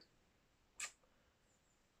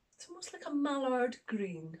almost like a mallard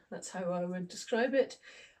green. That's how I would describe it.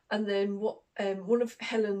 And then what one of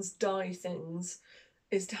Helen's dye things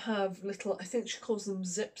is to have little, I think she calls them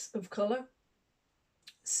zips of colour.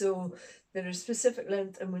 So they're a specific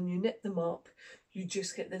length, and when you knit them up, you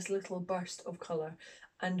just get this little burst of colour.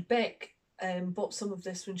 And Beck bought some of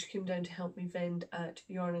this when she came down to help me vend at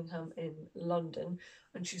Yarningham in London,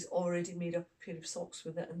 and she's already made up a pair of socks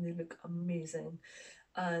with it, and they look amazing.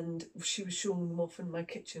 And she was showing them off in my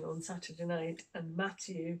kitchen on Saturday night, and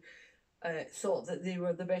Matthew thought that they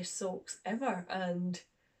were the best socks ever. And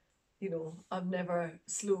you know, I'm never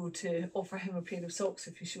slow to offer him a pair of socks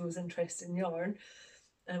if he shows interest in yarn.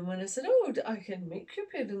 And when I said, oh, I can make you a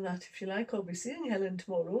pair in that if you like, I'll be seeing Helen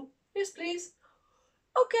tomorrow. Yes, please.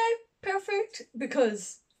 Okay, perfect.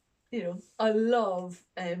 Because, you know, I love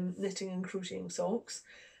knitting and crocheting socks,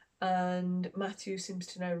 and Matthew seems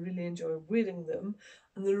to now really enjoy wearing them.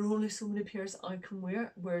 And there are only so many pairs I can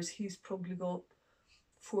wear, whereas he's probably got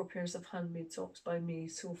 4 pairs of handmade socks by me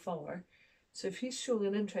so far. So if he's showing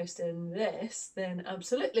an interest in this, then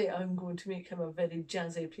absolutely I'm going to make him a very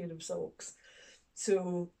jazzy pair of socks.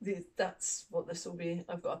 So that's what this will be.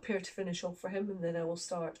 I've got a pair to finish off for him, and then I will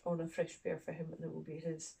start on a fresh pair for him, and it will be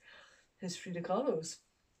his Frida Kahlo's.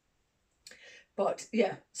 But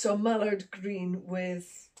yeah, so mallard green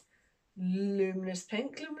with luminous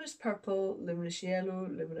pink, luminous purple, luminous yellow,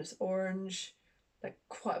 luminous orange, like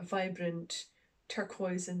quite a vibrant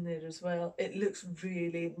turquoise in there as well. It looks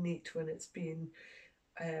really neat when it's been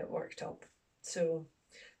worked up. So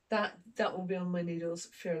that will be on my needles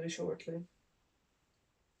fairly shortly.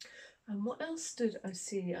 And what else did I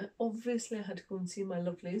see? Obviously I had to go and see my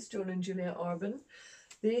lovelies, John and Julia Arbin.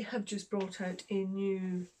 They have just brought out a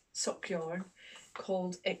new sock yarn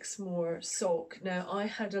called Exmoor Sock. Now I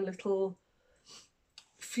had a little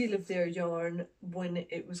feel of their yarn when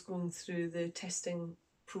it was going through the testing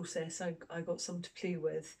process. I got some to play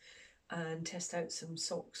with and test out some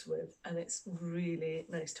socks with, and it's really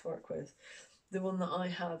nice to work with. The one that I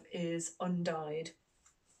have is undyed,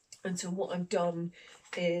 and so what I've done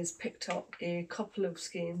is picked up a couple of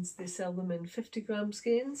skeins. They sell them in 50-gram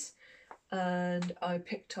skeins, and I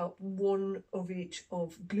picked up one of each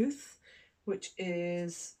of Gluth, which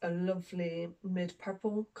is a lovely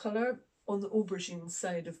mid-purple colour on the aubergine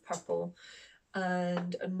side of purple,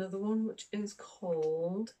 and another one which is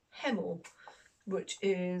called Hemel, which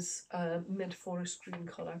is a mid-forest green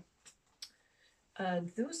colour. And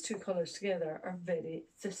those two colours together are very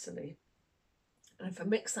thistly. And if I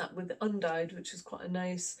mix that with the undyed, which is quite a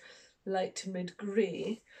nice light to mid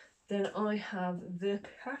grey, then I have the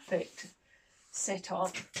perfect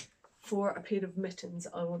setup for a pair of mittens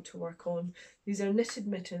I want to work on. These are knitted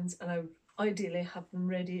mittens, and I would ideally have them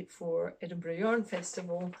ready for Edinburgh Yarn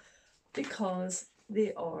Festival because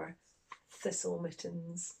they are thistle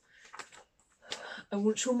mittens. I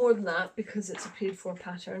won't show more than that because it's a paid for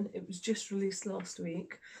pattern. It was just released last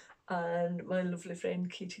week, and my lovely friend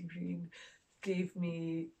Katie Green gave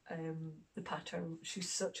me the pattern. She's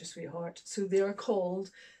such a sweetheart. So they are called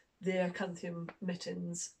the Acanthium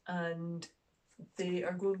mittens, and they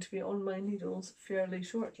are going to be on my needles fairly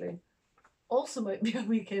shortly. Also might be a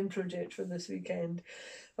weekend project for this weekend,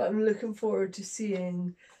 but I'm looking forward to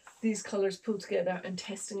seeing these colours pulled together and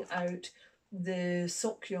testing out the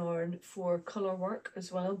sock yarn for colour work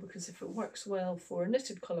as well, because if it works well for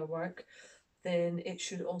knitted colour work, then it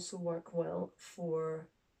should also work well for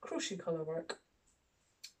crochet colour work.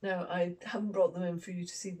 Now I haven't brought them in for you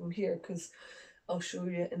to see them here because I'll show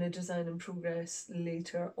you in a design in progress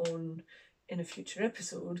later on in a future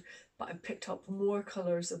episode, but I picked up more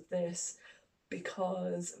colours of this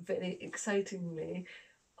because very excitingly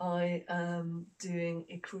I am doing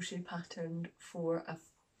a crochet pattern for a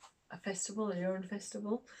festival, a yarn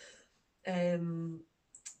festival.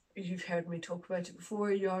 You've heard me talk about it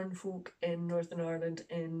before. Yarn Folk in Northern Ireland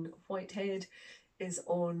in Whitehead is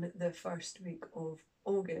on the first week of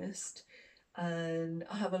August, and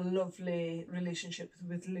I have a lovely relationship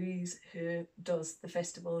with Louise, who does the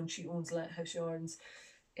festival, and she owns Lighthouse Yarns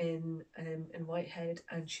in Whitehead,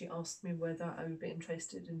 and she asked me whether I would be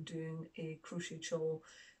interested in doing a crochet shawl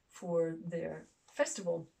for their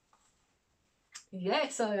festival.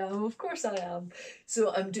 Yes, I am. Of course I am.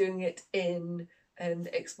 So I'm doing it in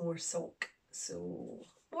the Exmoor Sock. So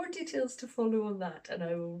more details to follow on that, and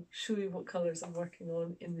I will show you what colours I'm working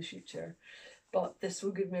on in the future. But this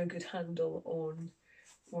will give me a good handle on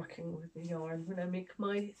working with the yarn when I make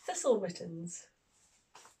my thistle mittens.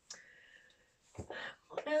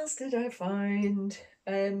 What else did I find?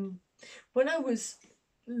 When I was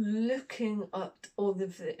looking at all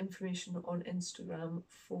of the information on Instagram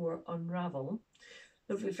for Unravel,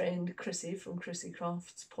 lovely friend Chrissy from Chrissy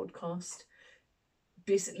Crafts podcast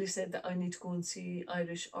basically said that I need to go and see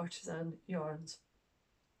Irish Artisan Yarns.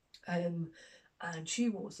 And she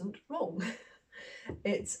wasn't wrong.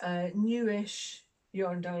 It's a newish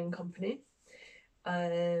yarn dyeing company.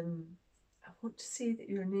 I want to say that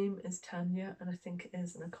your name is Tanya, and I think it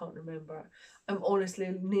is, and I can't remember. Honestly,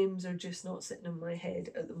 names are just not sitting in my head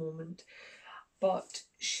at the moment. But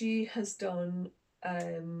she has done,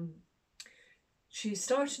 she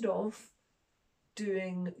started off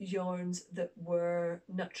doing yarns that were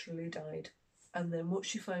naturally dyed, and then what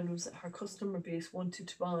she found was that her customer base wanted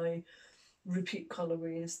to buy repeat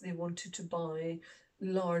colourways. They wanted to buy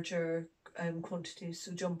larger quantities,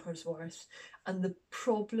 so jumpers worth. And the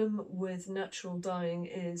problem with natural dyeing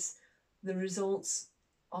is the results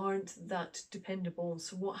aren't that dependable.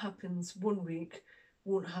 So what happens one week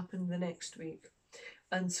won't happen the next week.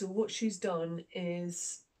 And so what she's done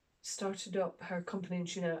is started up her company, and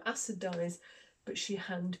she now acid dyes, but she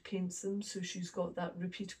hand paints them, so she's got that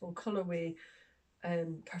repeatable colourway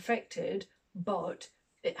perfected, but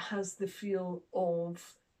it has the feel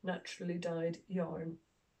of naturally dyed yarn.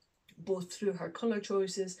 both through her colour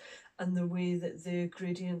choices and the way that the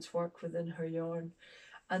gradients work within her yarn.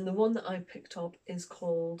 And the one that I picked up is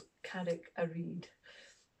called Carrick a Reed.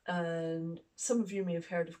 And some of you may have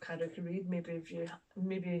heard of Carrick a Reed,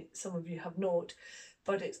 maybe some of you have not,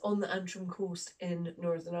 but it's on the Antrim coast in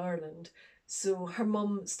Northern Ireland. So her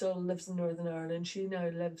mum still lives in Northern Ireland. She now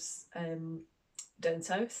lives down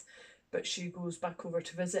south, but she goes back over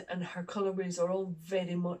to visit, and her colourways are all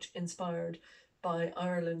very much inspired by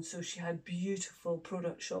Ireland. So she had beautiful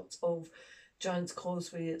product shots of Giant's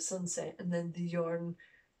Causeway at sunset, and then the yarn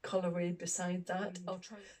colourway beside that. I'll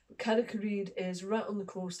try. Carrick a Reed is right on the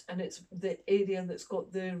coast, and it's the area that's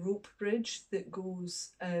got the rope bridge that goes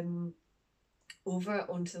over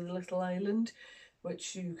onto the little island,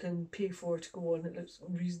 which you can pay for to go on. It looks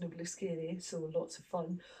reasonably scary, so lots of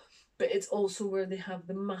fun. But it's also where they have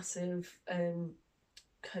the massive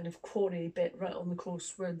kind of quarry bit right on the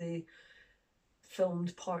coast where they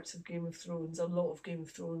filmed parts of Game of Thrones. A lot of Game of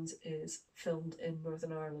Thrones is filmed in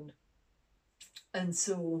Northern Ireland. And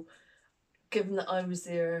so, given that I was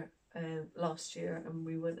there last year and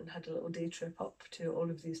we went and had a little day trip up to all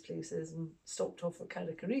of these places and stopped off at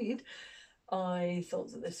Carrick a Reed, I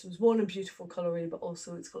thought that this was one, a beautiful colourway, but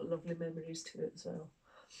also it's got lovely memories to it as well.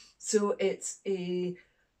 So it's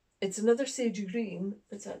another sagey green.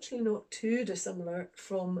 It's actually not too dissimilar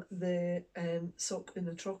from the Sock in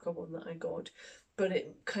the Troca one that I got, but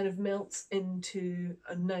it kind of melts into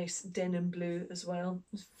a nice denim blue as well.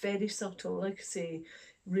 It's very subtle, like I say,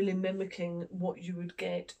 really mimicking what you would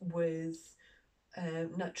get with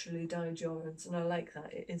naturally dyed yarns, and I like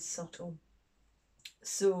that. It is subtle.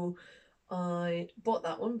 So I bought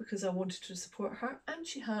that one because I wanted to support her, and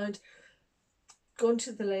she had gone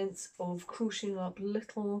to the lengths of crocheting up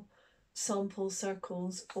little sample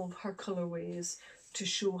circles of her colourways to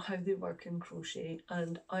show how they work in crochet,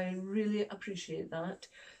 and I really appreciate that.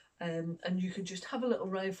 And you could just have a little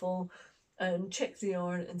rifle and check the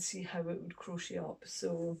yarn and see how it would crochet up.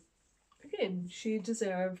 So again, she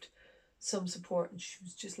deserved some support, and she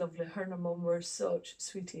was just lovely. Her and her mum were such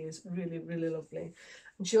sweeties, really, really lovely.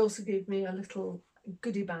 And she also gave me a little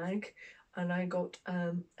goodie bag, and I got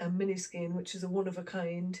a mini skein, which is a one of a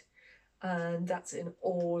kind, and that's in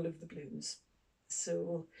all of the blues.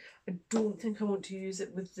 So I don't think I want to use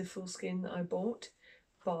it with the full skein that I bought,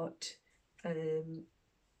 but I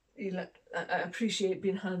appreciate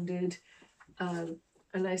being handed a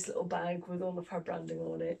nice little bag with all of her branding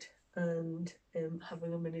on it, and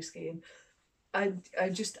having a mini skein. I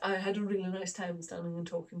had a really nice time standing and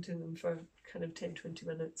talking to them for kind of 10-20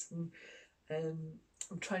 minutes, and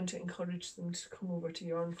I'm trying to encourage them to come over to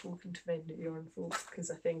Yarn Folk and to vend at Yarn Folk,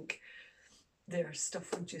 because I think their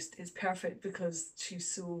stuff is perfect, because she's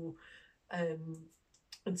so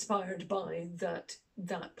inspired by that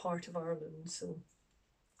part of Ireland. So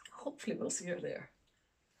hopefully we'll see her there.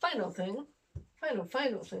 Final thing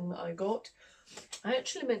that I got. I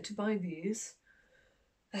actually meant to buy these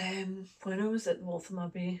when I was at the Waltham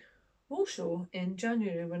Abbey Wool Show in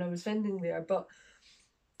January when I was vending there, but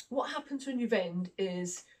what happens when you vend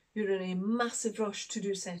is you're in a massive rush to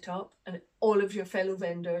do setup, and all of your fellow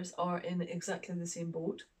vendors are in exactly the same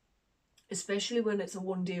boat, especially when it's a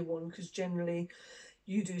one-day one, because generally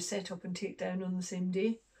you do setup and take down on the same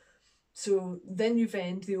day. So then you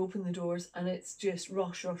vend, they open the doors, and it's just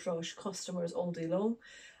rush, customers all day long.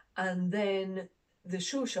 And then the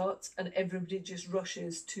show shuts and everybody just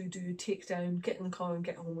rushes to do takedown, get in the car and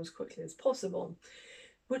get home as quickly as possible,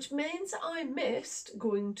 which means I missed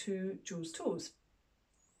going to Joe's Toes.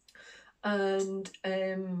 And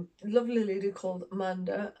lovely lady called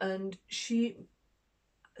Amanda, and she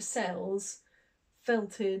sells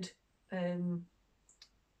felted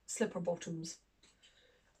slipper bottoms,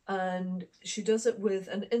 and she does it with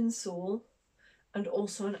an insole and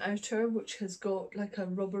also an outer which has got like a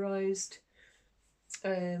rubberized,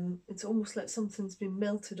 it's almost like something's been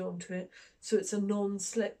melted onto it, so it's a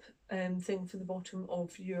non-slip thing for the bottom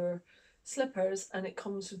of your slippers, and it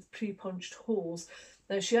comes with pre-punched holes.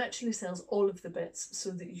 Now she actually sells all of the bits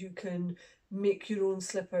so that you can make your own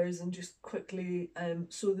slippers and just quickly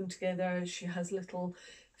sew them together. She has little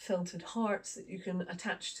felted hearts that you can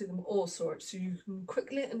attach to them, all sorts, so you can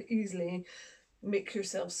quickly and easily make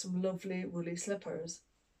yourself some lovely woolly slippers.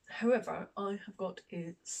 However, I have got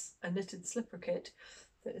a knitted slipper kit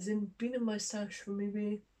that has been in my stash for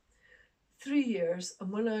maybe 3 years,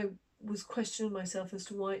 and when I was questioning myself as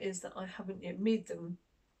to why it is that I haven't yet made them,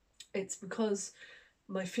 it's because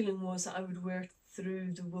my feeling was that I would wear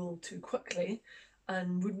through the wool too quickly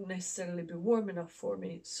and wouldn't necessarily be warm enough for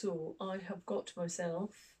me. So I have got myself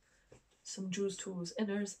some Joe's Toes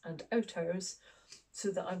inners and outers, so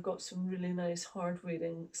that I've got some really nice hard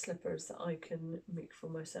wearing slippers that I can make for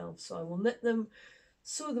myself. So I will knit them,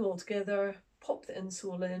 sew them all together, pop the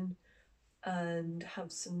insole in, and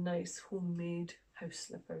have some nice homemade house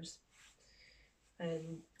slippers.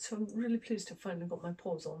 So I'm really pleased to have finally got my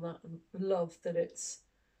paws on that, and love that it's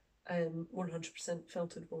 100%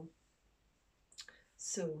 felted wool.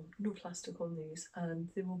 So no plastic on these, and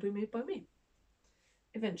they will be made by me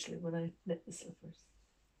eventually when I knit the slippers.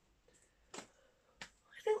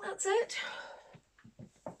 I think that's it.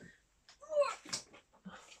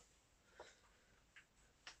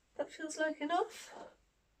 That feels like enough.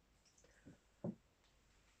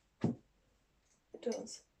 It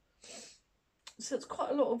does. So it's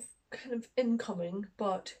quite a lot of kind of incoming,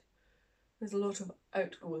 but there's a lot of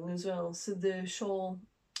outgoing as well. So the shawl,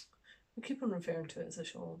 I keep on referring to it as a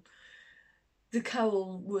shawl. The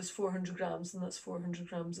cowl was 400 grams, and that's 400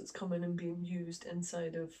 grams that's coming and being used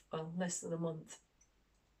inside of, well, less than a month.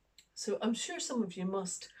 So I'm sure some of you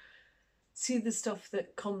must see the stuff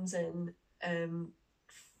that comes in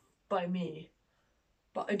by me,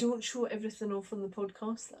 but I don't show everything off on the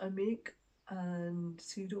podcast that I make, and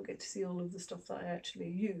so you don't get to see all of the stuff that I actually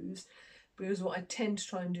use, because what I tend to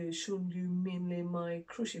try and do is show you mainly my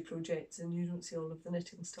crochet projects, and you don't see all of the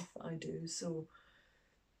knitting stuff that I do. So,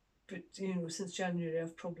 but you know, since January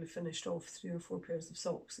I've probably finished off 3 or 4 pairs of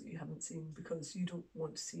socks that you haven't seen, because you don't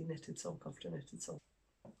want to see knitted sock after knitted sock.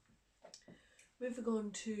 Moving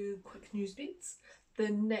on to quick news beats. The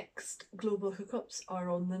next global hookups are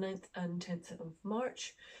on the 9th and 10th of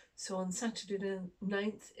March. So on Saturday the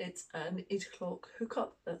 9th, it's an 8 o'clock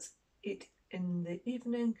hookup. That's 8 in the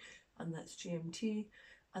evening, and that's GMT.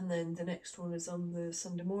 And then the next one is on the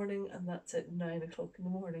Sunday morning, and that's at 9 o'clock in the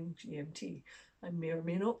morning, GMT. I may or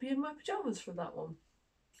may not be in my pyjamas for that one.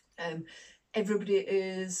 Everybody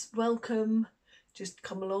is welcome. Just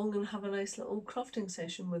come along and have a nice little crafting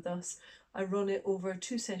session with us. I run it over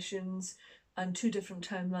 2 sessions and 2 different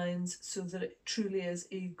timelines, so that it truly is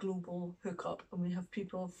a global hookup, and we have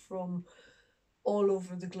people from all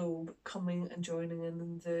over the globe coming and joining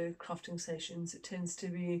in the crafting sessions. It tends to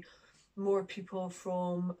be more people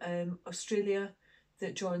from Australia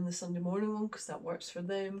that join the Sunday morning one, because that works for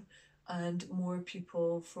them, and more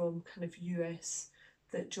people from kind of US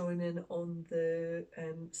that join in on the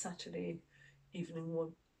Saturday evening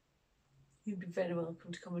one. You'd be very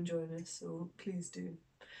welcome to come and join us, so please do.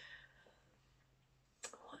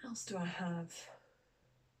 What else do I have?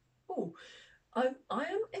 Oh, I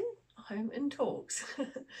am in talks.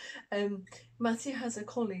 Matthew has a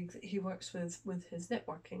colleague that he works with his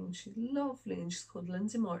networking. She's lovely, and she's called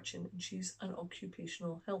Lindsay Marchant, and she's an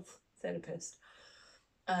occupational health therapist.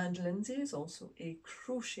 And Lindsay is also a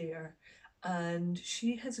crocheter, and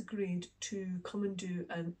she has agreed to come and do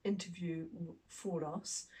an interview for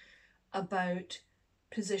us about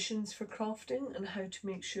positions for crafting and how to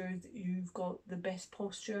make sure that you've got the best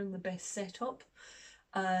posture and the best setup.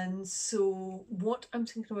 And so what I'm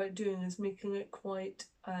thinking about doing is making it quite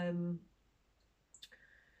a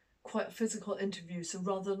physical interview. So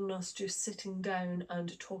rather than us just sitting down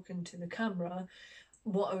and talking to the camera,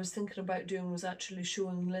 what I was thinking about doing was actually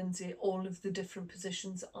showing Lindsay all of the different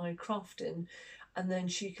positions that I craft in, and then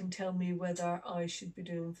she can tell me whether I should be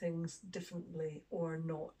doing things differently or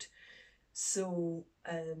not. So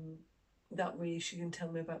that way she can tell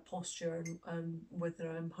me about posture and whether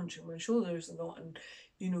I'm hunching my shoulders or not, and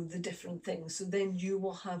you know, the different things. So then you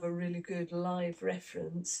will have a really good live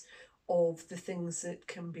reference of the things that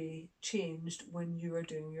can be changed when you are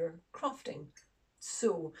doing your crafting.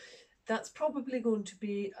 So that's probably going to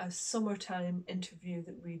be a summertime interview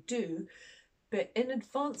that we do. But in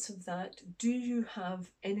advance of that, do you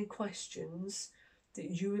have any questions that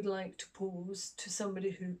you would like to pose to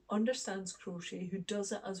somebody who understands crochet, who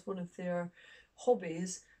does it as one of their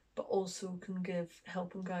hobbies, but also can give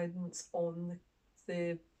help and guidance on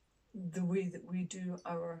the way that we do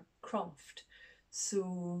our craft?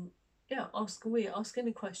 So yeah, ask away, ask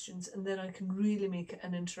any questions, and then I can really make it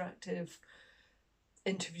an interactive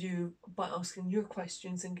interview by asking your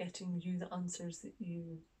questions and getting you the answers that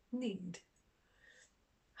you need.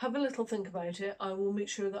 Have a little think about it. I will make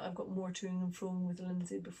sure that I've got more to and from with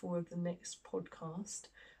Lindsay before the next podcast,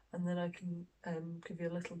 and then I can give you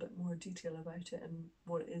a little bit more detail about it and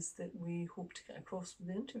what it is that we hope to get across with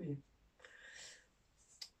the interview.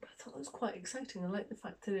 But I thought that was quite exciting. I like the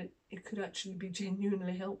fact that it could actually be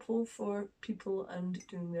genuinely helpful for people and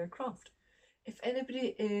doing their craft. If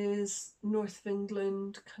anybody is north of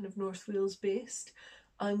England, kind of North Wales based,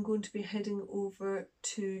 I'm going to be heading over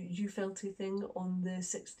to UFelty Thing on the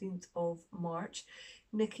 16th of March.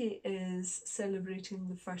 Nikki is celebrating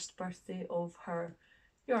the first birthday of her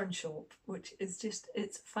yarn shop, which is just,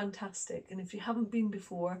 it's fantastic. And if you haven't been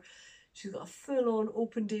before, she's got a full-on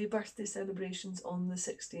open day birthday celebrations on the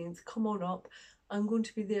 16th. Come on up. I'm going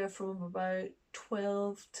to be there from about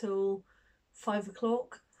 12 till 5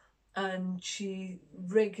 o'clock, and she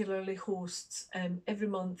regularly hosts, every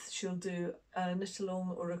month she'll do a knit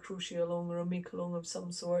along or a crochet along or a make along of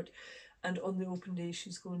some sort, and on the open day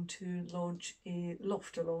she's going to launch a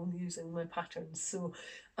loft along using my patterns. So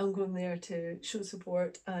I'm going there to show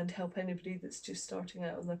support and help anybody that's just starting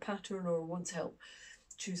out on their pattern or wants help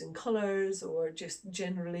choosing colours or just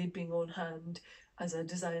generally being on hand as a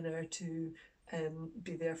designer to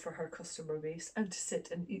be there for her customer base and to sit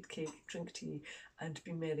and eat cake, drink tea and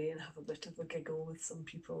be merry and have a bit of a giggle with some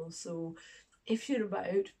people. So if you're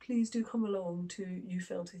about, please do come along to You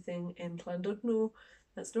Felty Thing in Llandudno,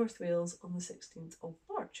 that's North Wales, on the 16th of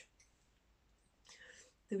March.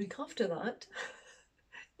 The week after that,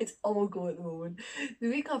 it's all go at the moment. The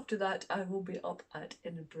week after that, I will be up at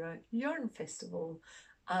Edinburgh Yarn Festival,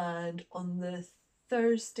 and on the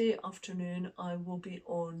Thursday afternoon, I will be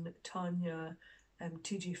on Tanya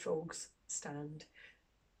TG Frog's stand,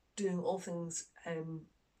 doing all things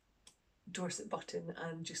Dorset Button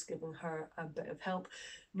and just giving her a bit of help.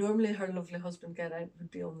 Normally her lovely husband Geraint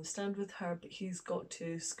would be on the stand with her, but he's got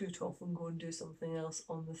to scoot off and go and do something else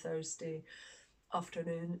on the Thursday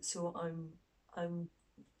afternoon, so I'm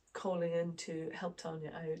calling in to help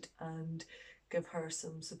Tanya out and give her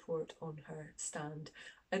some support on her stand.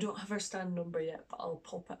 I don't have her stand number yet, but I'll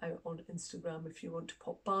pop it out on Instagram if you want to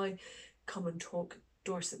pop by. Come and talk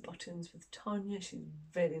Dorset Buttons with Tanya. She's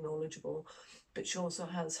very knowledgeable, but she also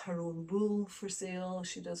has her own wool for sale.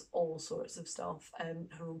 She does all sorts of stuff,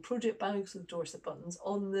 her own project bags with Dorset Buttons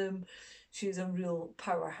on them. She's a real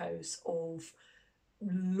powerhouse of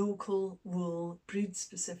local wool, breed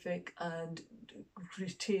specific, and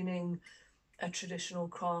retaining a traditional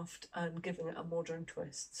craft and giving it a modern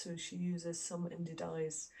twist. So she uses some indie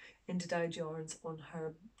dyed yarns on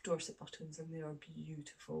her Dorset Buttons, and they are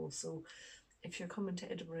beautiful. So if you're coming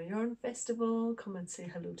to Edinburgh Yarn Festival, come and say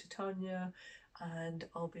hello to Tanya, and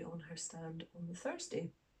I'll be on her stand on the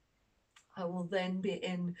Thursday. I will then be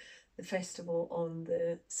in the festival on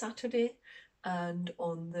the Saturday and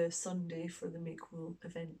on the Sunday for the Make Wool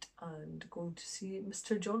event, and going to see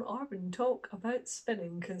Mr. John Arbin talk about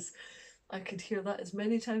spinning, because I could hear that as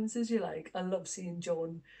many times as you like. I love seeing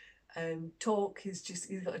John talk. He's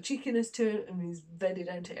got a cheekiness to it, and he's very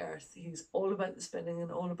down to earth. He's all about the spinning and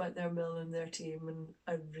all about their mill and their team, and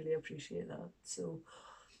I really appreciate that. So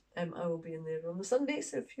I will be in there on the Sunday.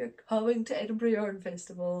 So if you're coming to Edinburgh Yarn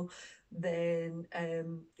Festival, then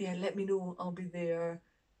yeah, let me know. I'll be there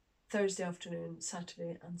Thursday afternoon,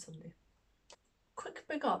 Saturday and Sunday. Quick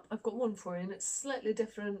big up, I've got one for you, and it's slightly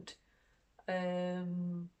different.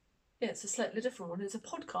 Yeah, it's a slightly different one. It's a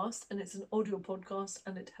podcast, and it's an audio podcast,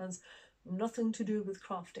 and it has nothing to do with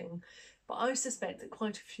crafting. But I suspect that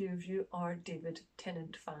quite a few of you are David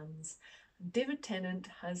Tennant fans. And David Tennant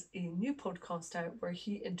has a new podcast out where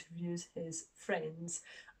he interviews his friends,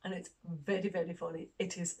 and it's very, very funny.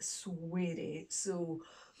 It is sweary, so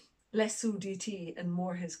less so DT and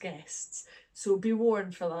more his guests. So be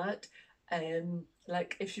warned for that.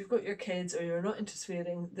 Like if you've got your kids or you're not into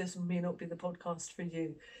swearing, this may not be the podcast for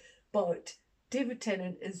you. But David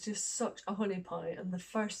Tennant is just such a honey pie, and the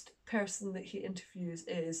first person that he interviews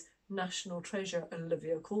is national treasure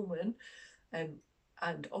Olivia Colman,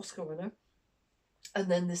 and Oscar winner. And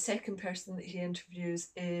then the second person that he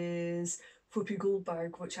interviews is Whoopi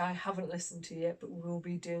Goldberg, which I haven't listened to yet, but we'll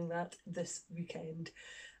be doing that this weekend.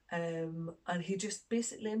 And he just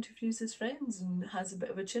basically interviews his friends and has a bit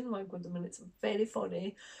of a chinwag with them, and it's very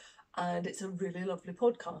funny. And it's a really lovely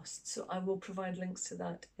podcast. So I will provide links to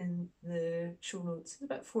that in the show notes. It's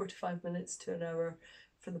about 45 minutes to an hour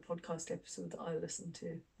for the podcast episode that I listen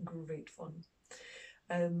to. Great fun.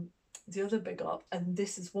 The other big up, and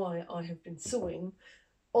this is why I have been sewing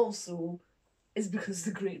also, is because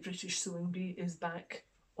the Great British Sewing Bee is back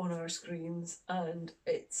on our screens, and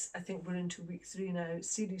I think we're into week 3 now,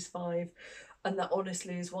 series 5, and that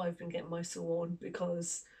honestly is why I've been getting my sew on,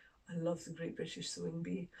 because I love the Great British Sewing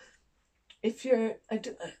Bee. If you're,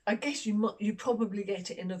 I guess you probably get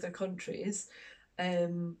it in other countries.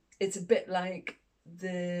 It's a bit like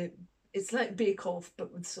it's like Bake Off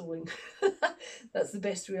but with sewing. That's the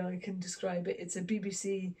best way I can describe it. It's a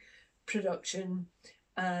BBC production,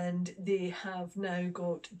 and they have now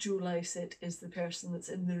got Joe Lycett is the person that's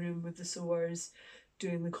in the room with the sewers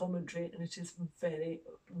doing the commentary, and it is very,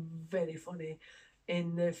 very funny.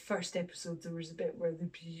 In the first episode there was a bit where the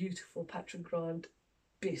beautiful Patrick Grant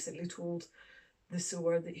basically told the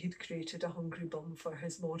sewer that he'd created a hungry bum for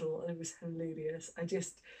his model, and it was hilarious.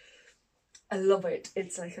 I love it.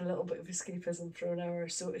 It's like a little bit of escapism for an hour.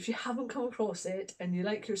 So if you haven't come across it and you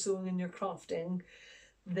like your sewing and your crafting,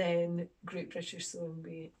 then Great British Sewing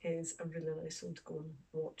Bee is a really nice one to go and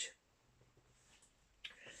watch.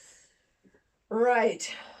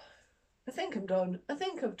 Right. I think I'm done. I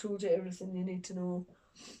think I've told you everything you need to know.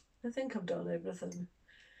 I think I've done everything.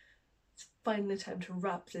 It's finally time to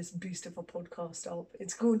wrap this beast of a podcast up.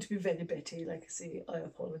 It's going to be very bitty, like I say. I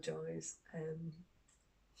apologise.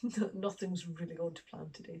 Nothing's really going to plan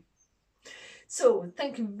today. So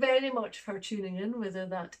thank you very much for tuning in, whether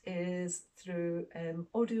that is through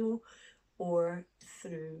audio or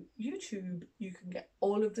through YouTube. You can get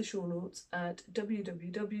all of the show notes at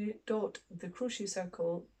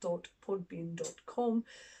www.thecrochetcircle.podbean.com.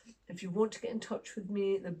 If you want to get in touch with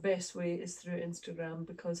me, the best way is through Instagram,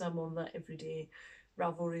 because I'm on that every day.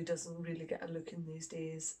 Ravelry doesn't really get a look in these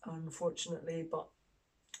days, unfortunately, but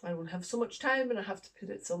I will have so much time and I have to put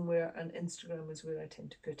it somewhere, and Instagram is where I tend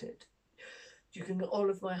to put it. You can get all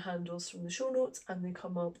of my handles from the show notes, and they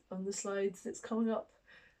come up on the slides that's coming up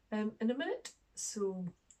in a minute.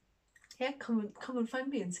 So yeah, come and find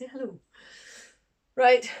me and say hello.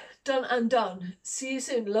 Right, done and done. See you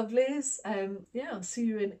soon, lovelies. Yeah, I'll see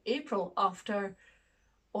you in April after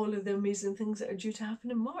all of the amazing things that are due to happen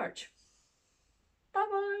in March. Bye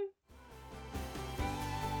bye.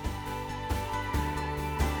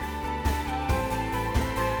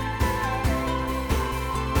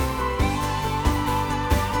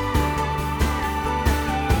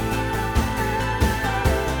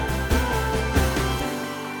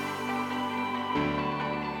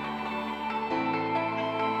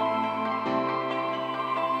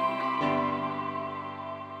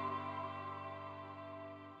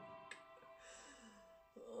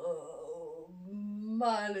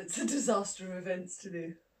 Man, it's a disaster of events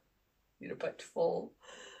today. You're about to fall.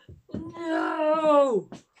 No!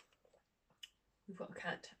 We've got a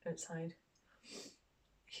cat outside.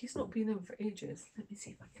 He's not been in for ages. Let me see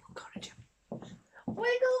if I can encourage him.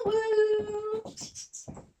 Wiggle woo!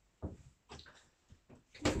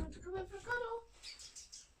 Come on, come in for a cuddle.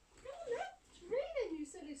 Come on then. It's raining, you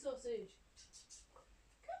silly sausage.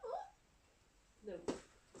 Come on. No.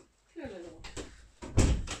 Clearly not.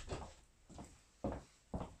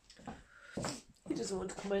 He doesn't want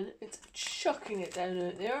to come in. It's chucking it down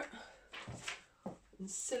out there. And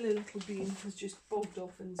silly little Bean has just bogged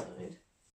off inside.